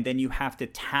and then you have to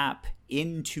tap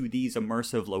into these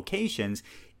immersive locations,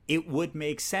 it would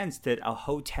make sense that a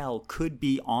hotel could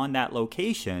be on that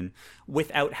location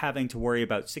without having to worry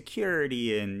about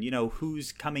security and,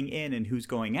 who's coming in and who's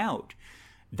going out.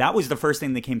 That was the first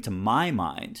thing that came to my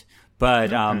mind.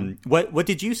 But what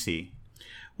did you see?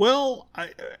 Well,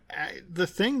 the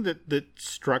thing that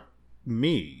struck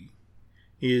me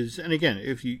is, and again,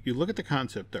 if you look at the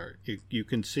concept art, you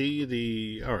can see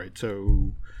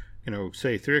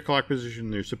say 3 o'clock position,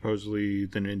 there's supposedly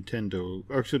the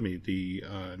the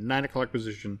 9 o'clock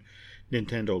position,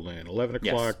 Nintendo Land. 11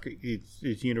 o'clock,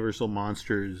 it's Universal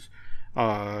Monsters.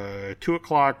 2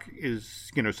 o'clock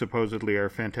is, supposedly our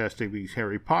Fantastic Beasts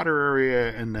Harry Potter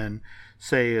area. And then,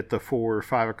 say, at the 4 or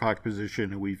 5 o'clock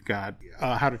position, we've got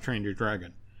How to Train Your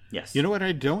Dragon. Yes. You know what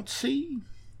I don't see?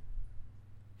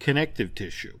 Connective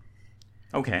tissue.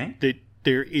 Okay. That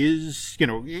there is,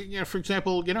 for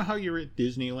example, how you're at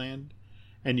Disneyland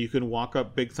and you can walk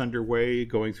up Big Thunder Way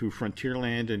going through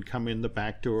Frontierland and come in the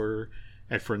back door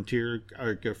at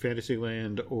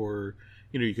Fantasyland, or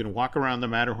you can walk around the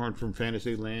Matterhorn from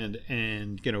Fantasyland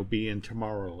and be in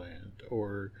Tomorrowland,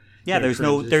 or there's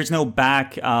no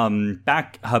back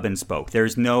hub and spoke.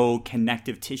 There's no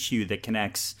connective tissue that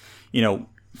connects,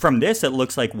 From this, it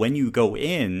looks like when you go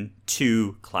in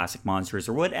to Classic Monsters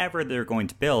or whatever they're going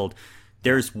to build,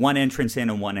 there's one entrance in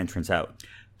and one entrance out.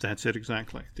 That's it,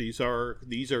 exactly. These are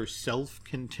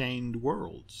self-contained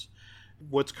worlds.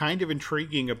 What's kind of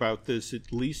intriguing about this,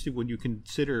 at least when you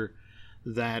consider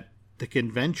that the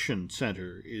convention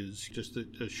center is just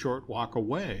a short walk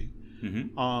away,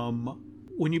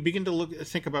 when you begin to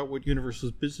think about what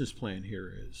Universal's business plan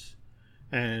here is,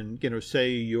 and, say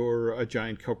you're a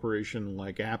giant corporation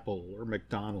like Apple or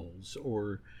McDonald's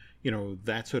or,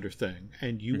 that sort of thing,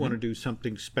 and you want to do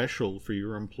something special for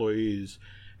your employees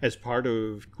as part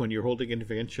of when you're holding a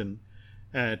convention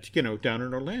at, down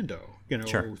in Orlando,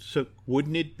 Sure. So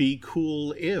wouldn't it be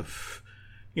cool if,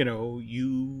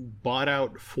 you bought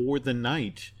out for the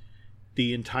night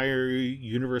the entire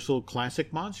Universal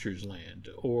Classic Monsters land,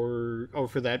 or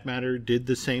for that matter, did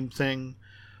the same thing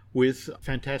with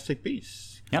Fantastic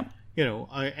Beasts. Yep.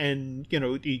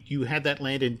 You had that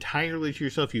land entirely to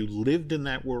yourself. You lived in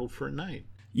that world for a night.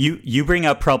 You bring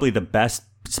up probably the best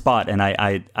spot, and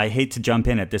I hate to jump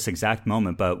in at this exact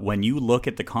moment, but when you look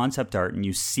at the concept art and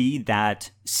you see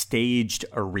that staged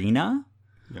arena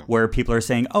where people are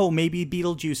saying, oh, maybe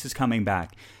Beetlejuice is coming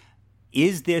back,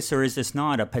 is this or is this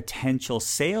not a potential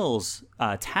sales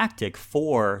tactic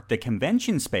for the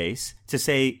convention space to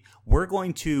say, we're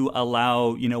going to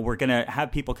allow, we're going to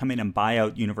have people come in and buy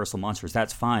out Universal Monsters.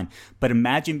 That's fine. But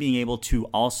imagine being able to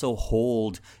also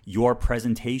hold your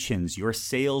presentations, your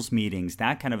sales meetings,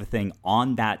 that kind of a thing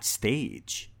on that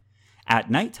stage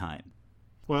at nighttime.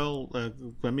 Well,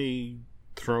 let me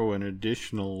throw an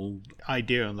additional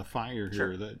idea on the fire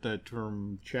here. Sure. That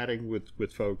from chatting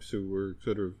with folks who were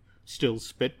sort of still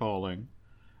spitballing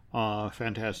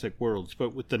Fantastic Worlds,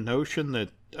 but with the notion that,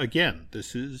 again,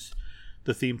 this is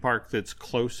the theme park that's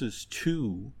closest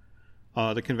to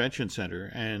the convention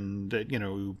center, and that,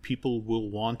 people will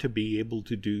want to be able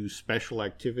to do special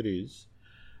activities,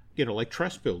 like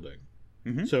trust building.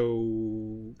 Mm-hmm.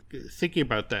 So thinking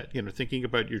about that, thinking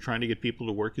about you're trying to get people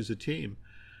to work as a team.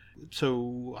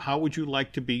 So how would you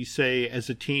like to be, say, as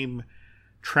a team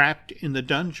trapped in the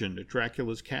dungeon at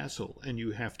Dracula's castle, and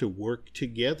you have to work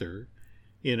together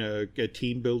in a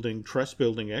team building, trust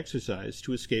building exercise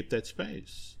to escape that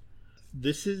space?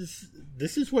 This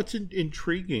is what's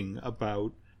intriguing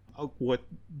about what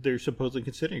they're supposedly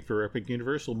considering for Epic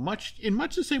Universal. Much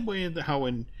the same way how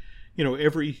in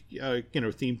every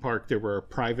theme park there were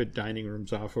private dining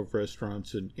rooms off of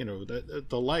restaurants and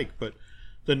the like. But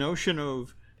the notion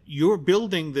of you're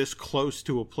building this close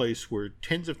to a place where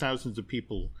tens of thousands of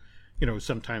people,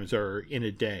 sometimes are in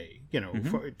a day,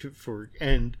 mm-hmm.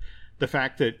 And the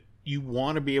fact that you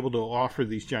want to be able to offer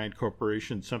these giant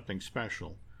corporations something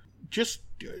special. Just,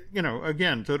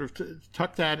 again, sort of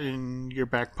tuck that in your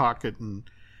back pocket and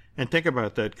think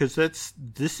about that, because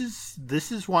this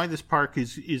is why this park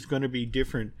is going to be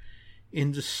different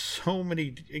in so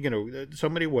many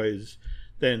ways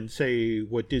than, say,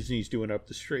 what Disney's doing up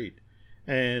the street.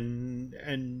 And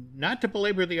not to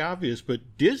belabor the obvious,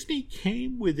 but Disney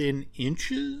came within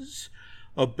inches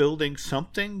of building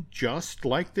something just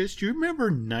like this. Do you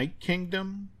remember Night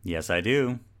Kingdom? Yes, I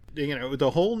do.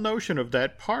 The whole notion of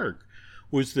that park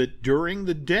was that during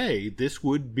the day, this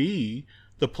would be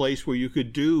the place where you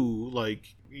could do,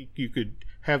 you could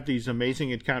have these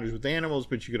amazing encounters with animals,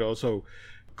 but you could also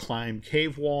climb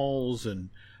cave walls and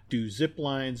do zip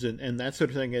lines and that sort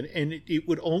of thing. And it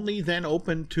would only then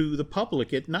open to the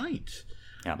public at night.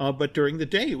 Yeah. But during the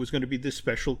day, it was going to be this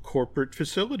special corporate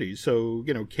facility. So,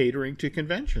 catering to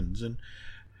conventions. And,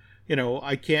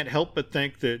 I can't help but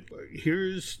think that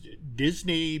here's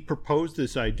Disney proposed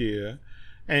this idea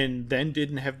and then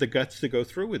didn't have the guts to go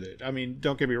through with it. I mean,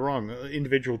 don't get me wrong,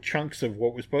 individual chunks of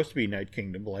what was supposed to be Night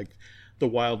Kingdom, like the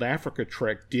Wild Africa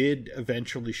Trek, did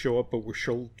eventually show up, but were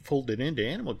folded into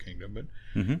Animal Kingdom. But,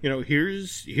 mm-hmm.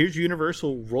 Here's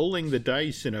Universal rolling the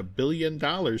dice in $1 billion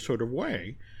sort of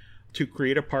way to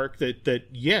create a park that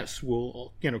yes,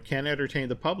 will, can entertain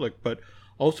the public, but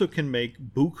also can make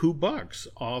buku bucks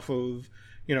off of,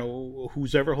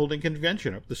 who's ever holding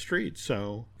convention up the street.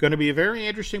 So going to be a very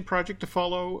interesting project to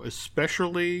follow,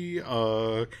 especially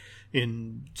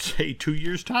in, say, 2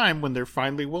 years' time when they're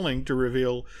finally willing to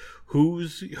reveal who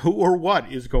or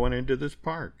what is going into this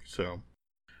park. So,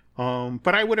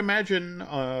 but I would imagine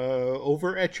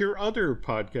over at your other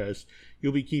podcast,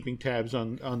 you'll be keeping tabs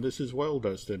on this as well,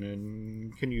 Dustin.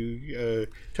 And can you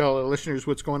tell our listeners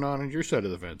what's going on your side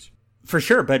of the fence? For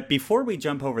sure. But before we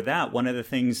jump over that, one of the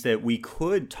things that we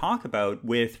could talk about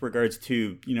with regards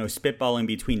to, spitballing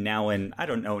between now and, I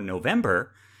don't know,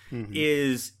 November, mm-hmm.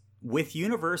 is with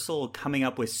Universal coming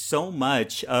up with so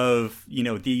much of,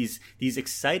 these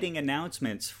exciting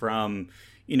announcements from,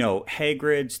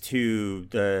 Hagrid's to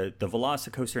the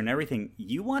Velocicoaster and everything,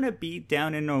 you want to be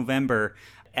down in November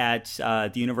at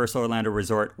the Universal Orlando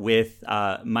Resort with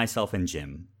myself and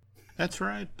Jim. That's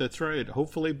right.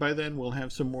 Hopefully by then we'll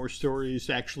have some more stories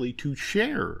actually to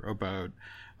share about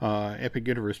Epic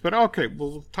Universe. But okay,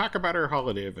 we'll talk about our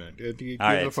holiday event. Give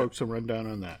the folks a rundown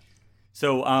on that.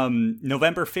 So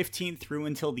November 15th through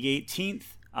until the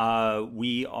 18th,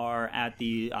 we are at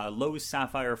the Lowe's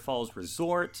Sapphire Falls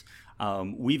Resort.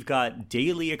 We've got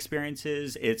daily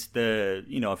experiences. It's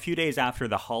a few days after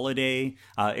the holiday.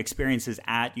 Experiences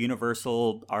at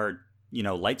Universal are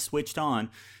lights switched on,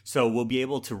 so we'll be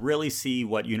able to really see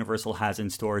what Universal has in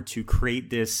store to create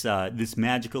this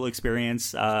magical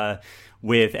experience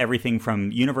with everything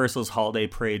from Universal's Holiday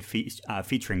Parade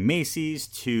featuring Macy's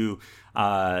to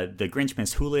the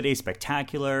Grinchmas Holiday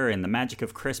Spectacular and the Magic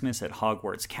of Christmas at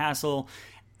Hogwarts Castle.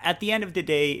 At the end of the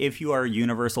day, if you are a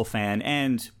Universal fan,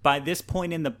 and by this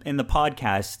point in the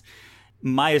podcast,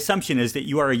 my assumption is that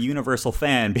you are a Universal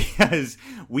fan because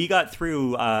we got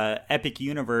through Epic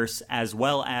Universe as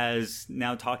well as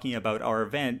now talking about our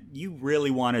event. You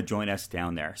really want to join us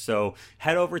down there. So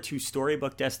head over to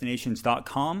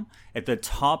storybookdestinations.com. At the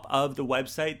top of the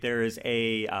website, there is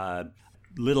a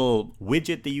little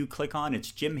widget that you click on.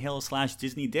 It's Jim Hill /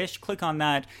 Disney Dish. Click on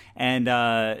that, and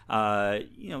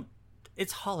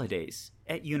it's holidays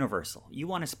at Universal. You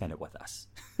want to spend it with us.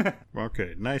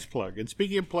 Okay, nice plug. And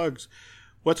speaking of plugs,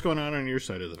 what's going on your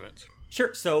side of the fence?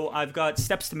 Sure. So I've got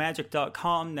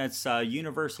stepstomagic.com. That's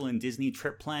Universal and Disney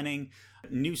trip planning.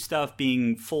 New stuff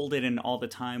being folded in all the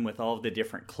time with all of the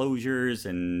different closures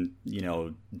and,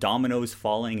 dominoes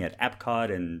falling at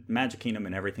Epcot and Magic Kingdom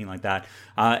and everything like that.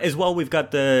 As well, we've got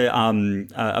the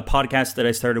a podcast that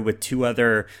I started with two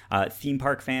other theme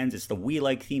park fans. It's the We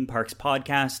Like Theme Parks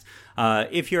podcast.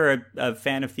 If you're a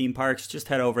fan of theme parks, just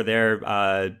head over there.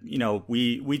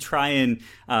 We try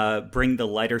and bring the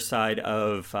lighter side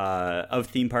of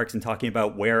theme parks and talking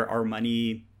about where our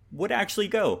money would actually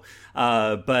go,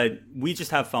 but we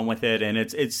just have fun with it, and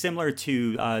it's similar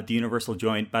to the Universal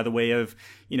Joint by the way of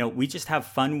we just have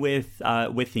fun with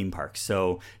theme parks.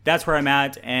 So that's where I'm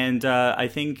at, and I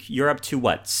think you're up to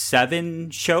what, 7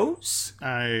 shows?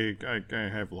 I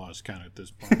have lost count at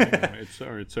this point. It's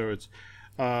all right. So it's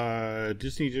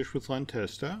Disney Dish with Len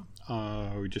Testa.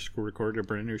 We just recorded a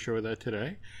brand new show of that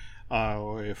today.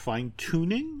 Fine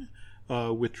tuning.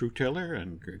 With Drew Taylor,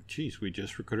 and geez, we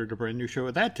just recorded a brand new show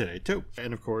of that today too.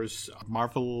 And of course,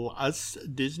 Marvel Us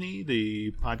Disney,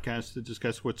 the podcast to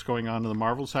discuss what's going on the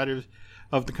Marvel side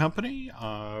of the company.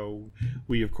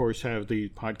 We of course have the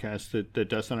podcast that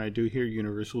Dustin and I do here,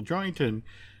 Universal Joint, and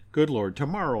good Lord,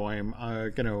 tomorrow I'm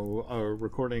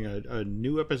recording a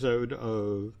new episode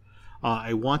of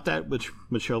I Want That with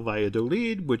Michelle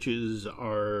Valladolid, which is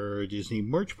our Disney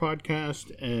merch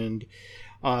podcast. And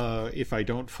if I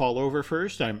don't fall over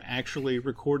first, I'm actually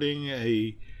recording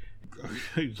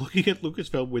looking at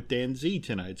Lucasfilm with Dan Z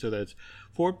tonight. So that's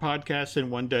 4 podcasts in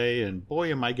one day, and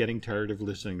boy, am I getting tired of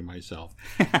listening to myself.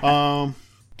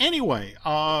 Anyway,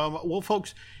 well,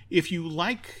 folks, if you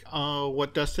like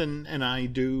what Dustin and I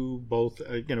do, both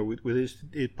with his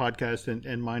podcast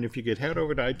and mine, if you could head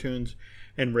over to iTunes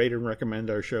and rate and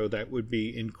recommend our show, that would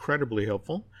be incredibly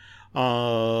helpful.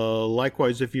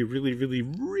 Likewise, if you really, really,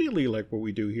 really like what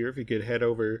we do here, if you could head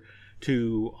over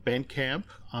to Bandcamp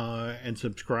and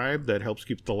subscribe, that helps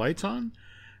keep the lights on.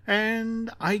 And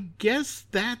I guess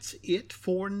that's it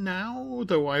for now,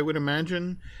 though I would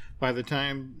imagine by the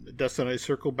time Dustin and I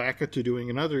circle back to doing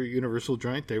another Universal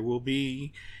Joint, there will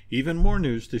be even more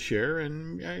news to share,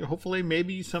 and hopefully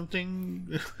maybe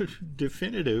something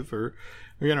definitive or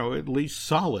at least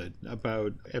solid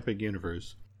about Epic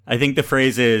Universe. I think the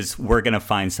phrase is, we're going to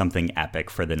find something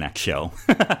epic for the next show.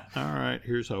 All right,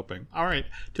 here's hoping. All right,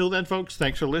 till then, folks,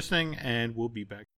 thanks for listening, and we'll be back.